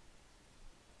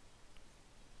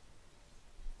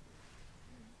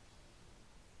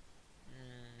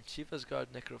 Shiva's Guard,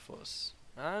 Necrophos.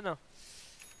 I don't know.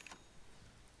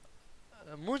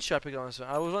 Moonshot picked on this one.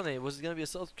 I was wondering, was it going to be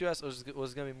Assault Cuirass or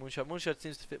was it going to be Moonshot? Moonshot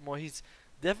seems to fit more. He's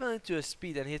definitely to a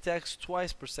speed and he attacks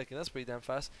twice per second. That's pretty damn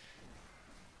fast.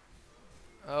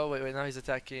 Oh wait, now he's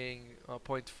attacking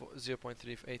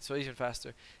 0.38, so even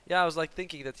faster. Yeah, I was like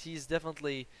thinking that he's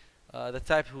definitely the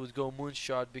type who would go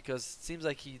Moonshot because it seems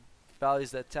like he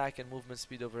values the attack and movement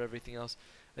speed over everything else.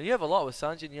 And you have a lot with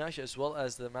Sanji and Yasha as well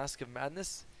as the Mask of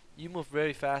Madness. You move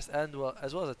very fast and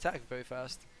as well as attack very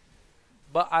fast.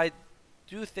 But I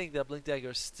do think that Blink Dagger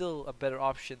is still a better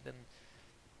option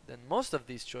than most of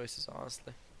these choices,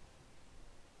 honestly.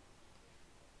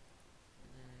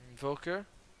 Invoker.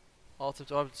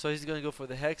 Ultimate, so he's going to go for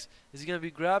the Hex. Is he going to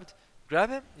be grabbed? Grab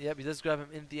him? Yep, he does grab him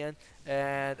in the end.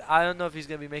 And I don't know if he's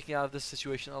going to be making out of this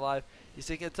situation alive. He's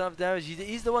taking a ton of damage.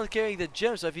 He's the one carrying the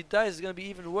gem, so if he dies, it's going to be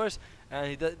even worse.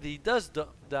 And he does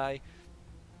die.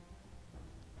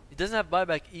 He doesn't have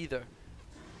buyback either.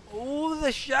 Oh,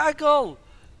 the Shackle!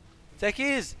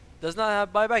 Techies does not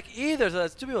have buyback either, so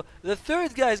that's 2 people. The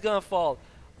third guy is going to fall.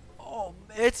 Oh,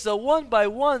 it's a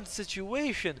 1-by-1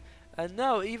 situation. And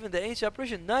now even the Ancient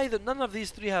Apparition, none of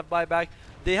these three have buyback.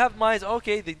 They have mines.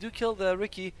 Okay, they do kill the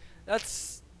Ricky.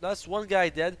 That's That's one guy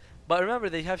dead. But remember,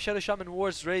 they have Shadow Shaman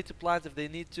wards ready to plant if they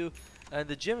need to. And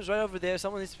the gym is right over there.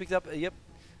 Someone needs to pick it up. Yep,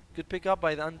 good pick up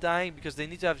by the Undying because they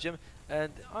need to have gym.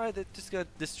 And alright, they're just gonna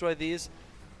destroy these.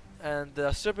 And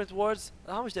Serpent wards.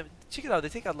 How much damage? Check it out. They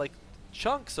take out like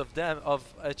chunks of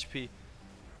HP.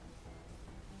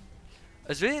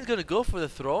 Is Radiant gonna go for the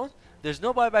throne? There's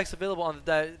no buybacks available on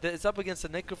the it's up against the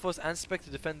Necrophos and Spec to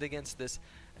defend against this.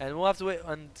 And we'll have to wait.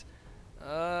 And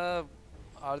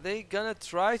are they gonna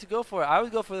try to go for it? I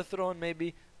would go for the throne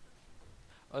maybe.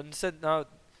 Instead, now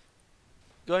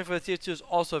going for the tier 2 is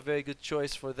also a very good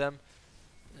choice for them.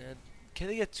 And can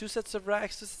they get 2 sets of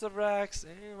racks? 2 sets of racks?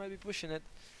 Might be pushing it.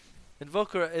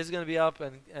 Invoker is gonna be up,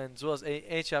 and as well as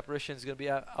H Apparition is gonna be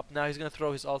up now. He's gonna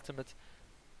throw his ultimate.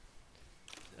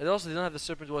 And also they don't have the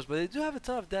Serpent Wars, but they do have a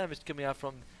ton of damage coming out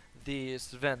from the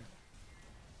Sven.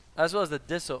 As well as the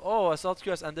Disso. Oh, Assault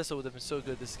Cuirass and Disso would have been so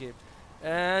good this game.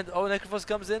 And Necrophos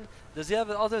comes in. Does he have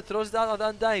an ultimate? Throws it down on the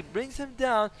Undying. Brings him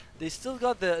down. They still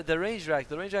got the range rack.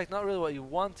 The range rack not really what you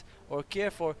want or care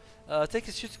for.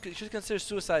 Techies should consider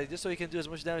suicide just so he can do as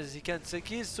much damage as he can. So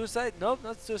he's suicide? Nope,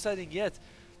 not suiciding yet.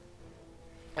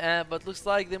 But looks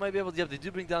like they might be able to. Yep, they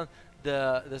do bring down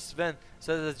the Sven.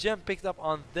 So the gem picked up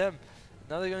on them.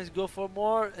 Now they're going to go for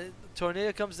more.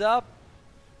 Tornado comes up.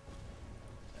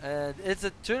 And it's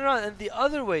a turnaround and the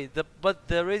other way. But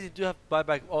the Radiant do have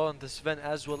buyback on the Sven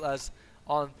as well as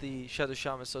on the Shadow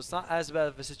Shaman. So it's not as bad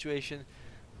of a situation.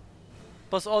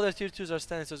 Plus all their tier 2s are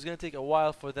standing. So it's going to take a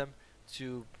while for them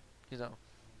to, you know,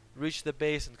 reach the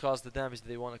base and cause the damage that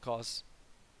they want to cause.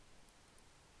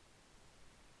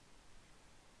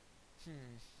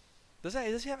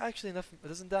 Does he have actually enough?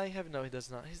 Doesn't Dying have? No, he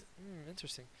does not. He's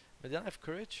interesting. But doesn't have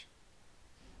courage.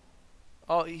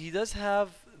 Oh, he does have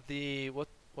the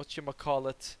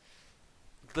whatchamacallit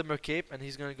Glimmer Cape, and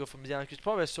he's gonna go for Medallion. It's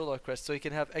probably a Solar Crest, so he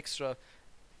can have extra.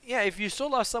 Yeah, if you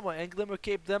Solar someone and Glimmer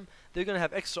Cape them, they're gonna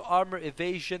have extra armor,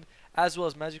 evasion, as well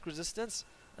as magic resistance.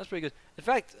 That's pretty good. In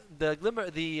fact, the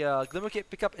Glimmer Cape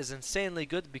pickup is insanely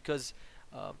good because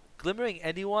glimmering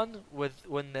anyone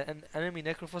when the enemy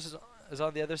Necrophos is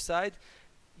on the other side,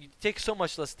 you take so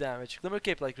much less damage. Glimmer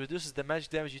Cape like reduces the magic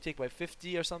damage you take by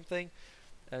 50 or something,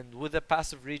 and with the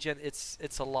passive regen,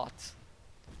 it's a lot.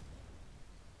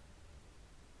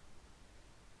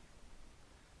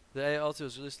 The AI ulti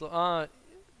was really slow. I'm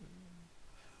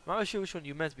not sure which one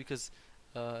you meant because,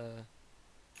 there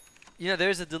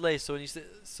is a delay. So when you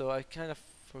so I kind of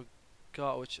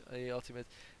forgot which AI ulti meant.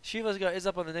 Shiva's guy is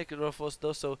up on the Necrophos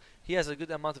though, so he has a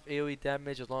good amount of AoE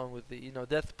damage along with the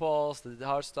Death Pulse, the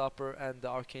Heartstopper, and the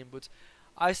Arcane Boots.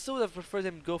 I still would have preferred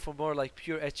him to go for more like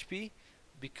pure HP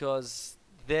because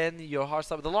then your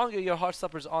Heartstopper, the longer your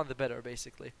Heartstopper is on, the better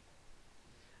basically.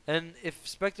 And if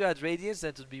Spectre had Radiance, then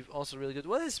it would be also really good.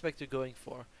 What is Spectre going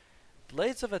for?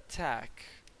 Blades of Attack.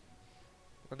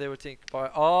 When they were taking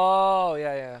part. Oh,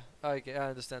 yeah. Okay, I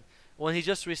understand. When he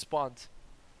just respawned.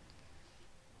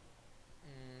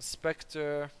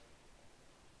 Spectre.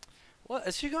 What?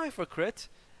 Is she going for crit?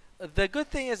 The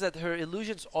good thing is that her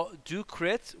illusions do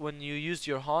crit when you use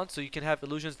your haunt. So you can have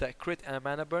illusions that crit and a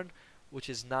mana burn, which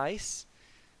is nice.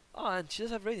 Oh, and she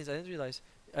does have Radiance. I didn't realize.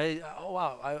 Oh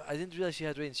wow, I didn't realize she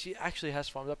had Radiance. She actually has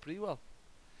farmed up pretty well.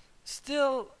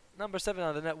 Still, number 7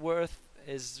 on the net worth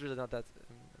is really not that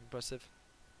impressive.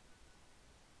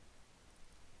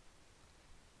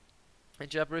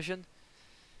 Ancient Apparition,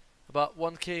 about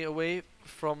 1k away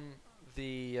from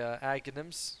the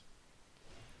Aghanims.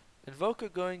 Invoker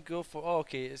going to go for,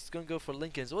 okay, it's going to go for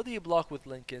Linken's. What do you block with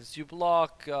Linken's? You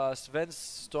block Sven's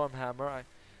Stormhammer,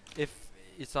 if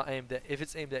it's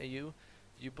aimed at you.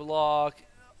 You block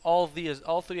all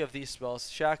 3 of these spells,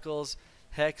 Shackles,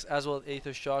 Hex, as well as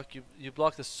Aether Shock. You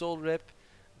block the Soul Rip,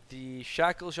 the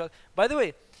Shackle Shot. By the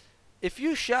way, if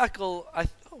you Shackle,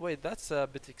 oh wait, that's a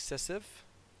bit excessive,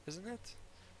 isn't it?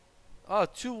 Oh,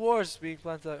 2 wars being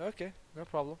planted. Okay, no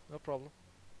problem.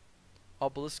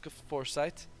 Obelisk of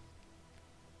Foresight.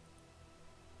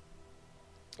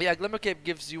 Yeah, Glimmer Cape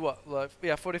gives you what?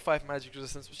 45 magic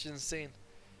resistance, which is insane.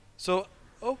 So,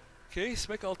 okay,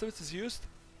 Spec Ultimate is used.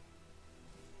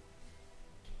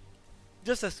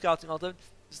 Just a scouting ultimate.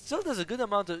 Still does a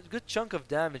good chunk of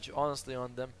damage, honestly,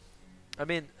 on them. I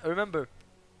mean, remember,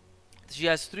 she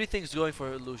has 3 things going for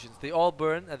her illusions. They all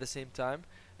burn at the same time,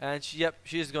 and she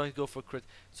is going to go for crit.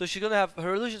 So she's gonna have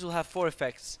her illusions will have 4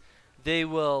 effects. They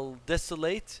will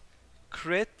desolate,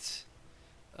 crit,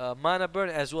 mana burn,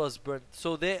 as well as burn.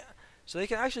 So they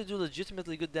can actually do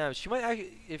legitimately good damage. She might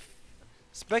actually, if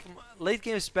late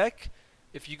game spec,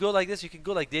 if you go like this, you can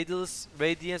go like Daedalus,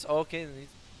 Radiance. Okay.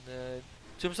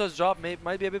 Tombstone's drop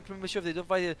might be a bit premature if they don't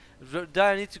fight it.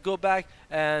 Dire needs to go back,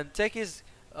 and Techies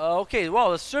Okay,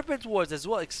 wow, the Serpent Wards as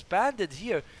well expanded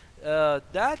here.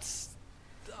 That's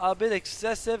a bit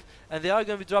excessive, and they are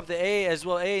going to be dropped the A as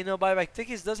well. A, no buyback.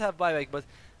 Techies does have buyback, but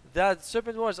that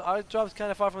Serpent Wars are dropped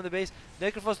kind of far from the base.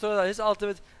 Necrophos throws out his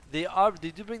ultimate. They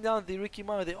do bring down the Ricky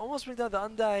Mara. They almost bring down the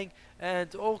Undying,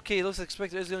 and okay, looks like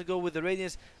Spectre is going to go with the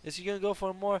Radiance. Is he going to go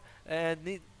for more?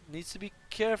 And needs to be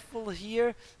careful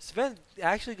here. Sven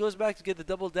actually goes back to get the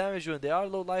double damage when they are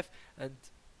low life, and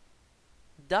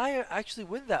Dire actually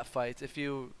win that fight. If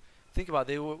you think about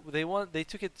it, they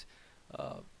took it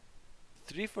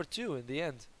 3 for 2 in the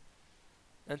end.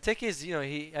 And Teki is, you know,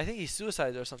 I think he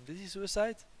suicided or something. Did he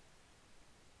suicide?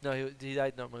 No, he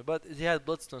died normally, but he had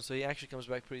Bloodstone, so he actually comes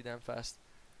back pretty damn fast.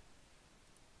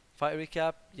 Fight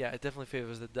recap, yeah, it definitely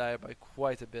favors the Dire by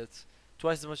quite a bit.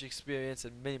 Twice as much experience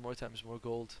and many more times more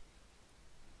gold.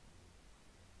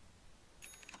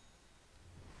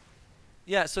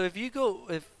 Yeah, so if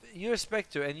you're a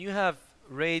Spectre and you have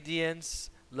Radiance,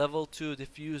 level 2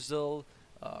 Diffusal,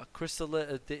 Crystals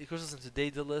into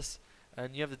Daedalus,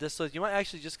 and you have the Desolate, you might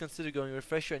actually just consider going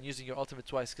Refresher and using your ultimate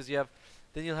twice, because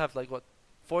then you'll have like what,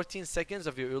 14 seconds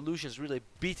of your illusions really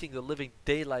beating the living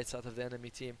daylights out of the enemy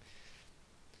team.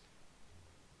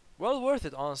 Well worth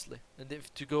it, honestly, and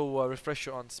if to go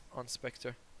Refresher on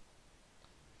Spectre.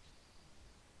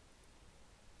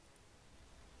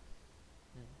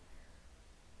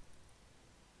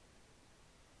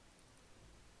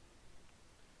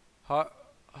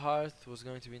 Hearth was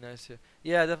going to be nice here.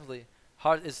 Yeah, definitely.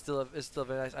 Heart is still a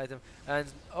very nice item. And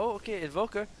oh, okay,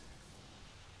 Invoker.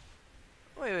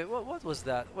 Wait, what was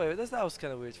that? Wait, that was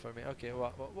kind of weird for me. Okay,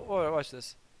 watch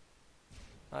this.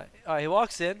 Alright, he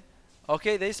walks in.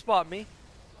 Okay, they spot me.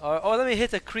 Oh, let me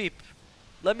hit a creep.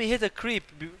 Let me hit a creep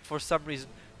for some reason.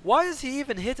 Why does he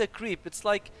even hit a creep? It's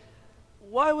like,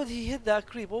 why would he hit that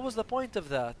creep? What was the point of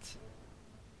that?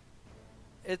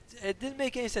 It didn't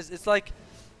make any sense. It's like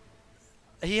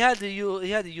he had to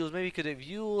use. Maybe he could have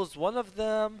used one of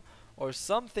them or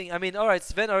something. I mean, all right,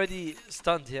 Sven already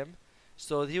stunned him,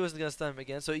 so he wasn't gonna stun him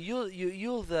again. So you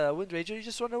the Wind Ranger, you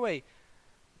just run away.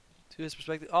 Do his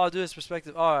perspective. Oh, do his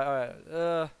perspective. All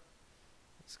right.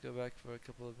 Let's go back for a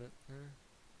couple of bit.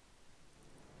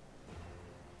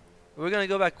 We're gonna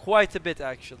go back quite a bit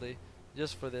actually,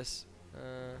 just for this.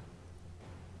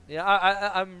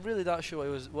 Yeah, I'm really not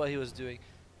sure what he was doing.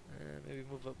 Maybe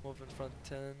move in front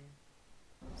 10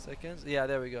 seconds. Yeah,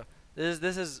 there we go.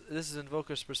 This is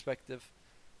Invoker's perspective.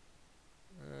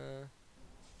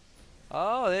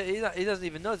 Oh, he doesn't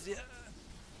even notice. Yeah.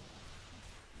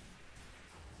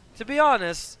 To be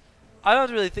honest, I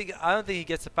don't think he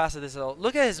gets a pass at this at all.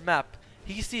 Look at his map.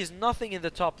 He sees nothing in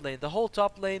the top lane. The whole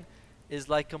top lane is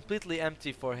like completely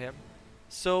empty for him.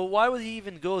 So why would he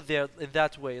even go there in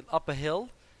that way, up a hill?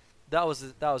 That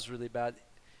was really bad.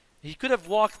 He could have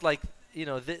walked like, you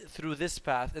know, through this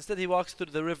path. Instead, he walks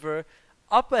through the river,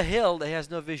 up a hill that he has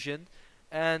no vision,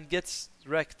 and gets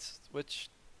wrecked. Which,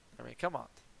 I mean, come on.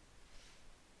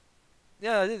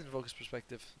 Yeah, I did Invoker's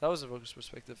perspective. That was Invoker's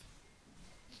perspective.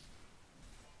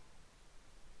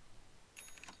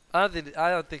 I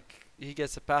don't think he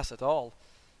gets a pass at all.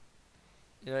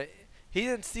 You know, he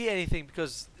didn't see anything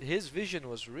because his vision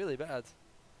was really bad.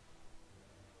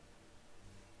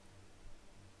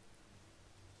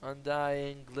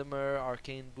 Undying, Glimmer,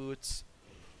 Arcane Boots,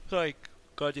 like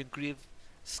Guardian Greave.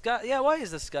 Yeah, why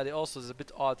is the Scotty also is a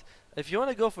bit odd. If you want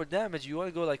to go for damage, you want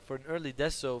to go like for an early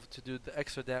Deso to do the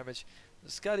extra damage.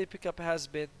 The Scotty pickup has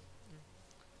been...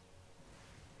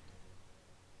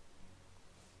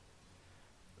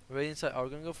 Radiant side are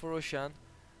going to go for Roshan.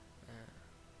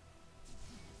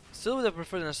 Still would have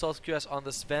preferred an Assault QS on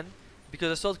the Sven, because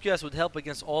Assault QS would help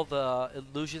against all the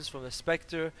illusions from the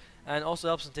Spectre, and also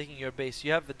helps in taking your base.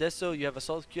 You have the Deso, you have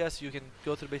Assault QS, you can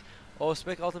go through the base. Oh,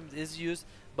 Spec Ultimate is used,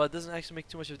 but doesn't actually make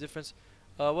too much of a difference.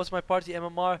 What's my party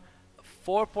MMR?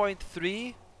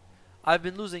 4.3. I've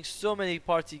been losing so many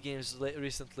party games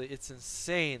recently, it's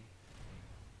insane.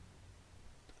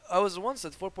 I was once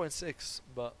at 4.6,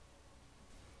 but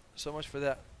so much for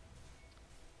that.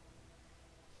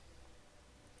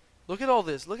 Look at all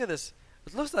this, look at this.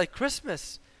 It looks like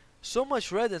Christmas. So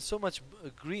much red and so much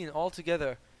green all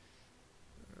together.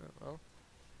 Well,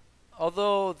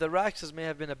 although the Raxus may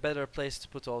have been a better place to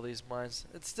put all these mines,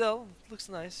 it still looks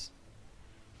nice.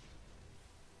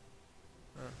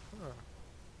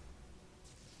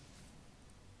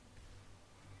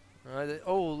 Alright,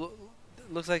 oh,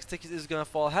 looks like Sticky is gonna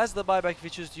fall. Has the buyback if you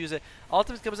choose to use it.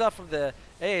 Ultimate comes out from the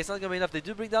A. It's not gonna be enough. They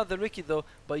do bring down the Ricky though,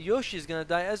 but Yoshi is gonna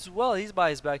die as well. He's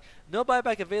by his back. No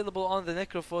buyback available on the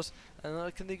Necrophos.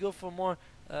 And can they go for more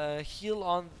heal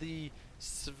on the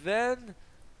Sven?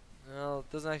 Well,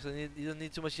 it doesn't actually need. You don't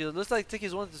need too much heal. It looks like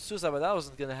Tickies wanted to suicide, but that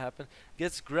wasn't gonna happen.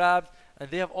 Gets grabbed, and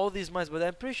they have all these mines, but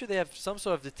I'm pretty sure they have some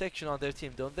sort of detection on their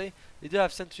team, don't they? They do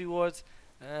have sentry wards,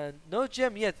 and no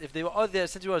gem yet. If they were out there,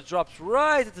 sentry ward drops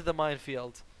right into the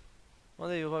minefield. One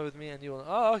day you'll play with me, and you will.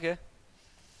 Oh, okay.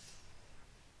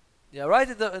 Yeah, right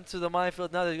into the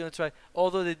minefield. Now they're gonna try.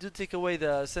 Although they do take away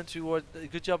the sentry ward.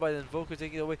 Good job by the invoker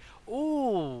taking it away.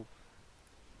 Ooh,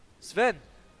 Sven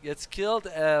gets killed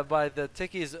by the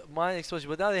techies mine explosion,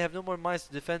 but now they have no more mines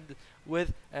to defend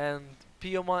with, and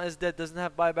Piomon is dead, doesn't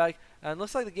have buyback, and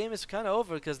looks like the game is kind of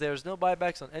over because there's no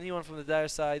buybacks on anyone from the dire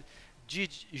side.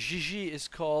 GG is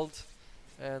called,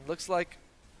 and looks like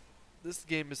this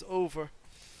game is over.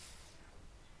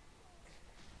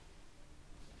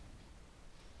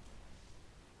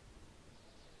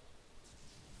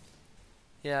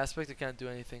 Yeah, Spectre can't do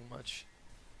anything much.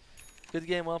 Good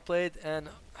game, well played, and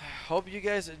hope you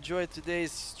guys enjoyed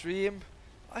today's stream.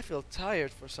 I feel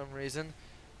tired for some reason.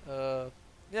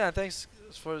 Yeah, thanks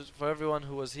for everyone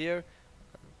who was here.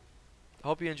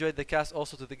 Hope you enjoyed the cast,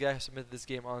 also to the guy who submitted this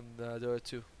game on Dota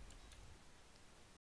 2.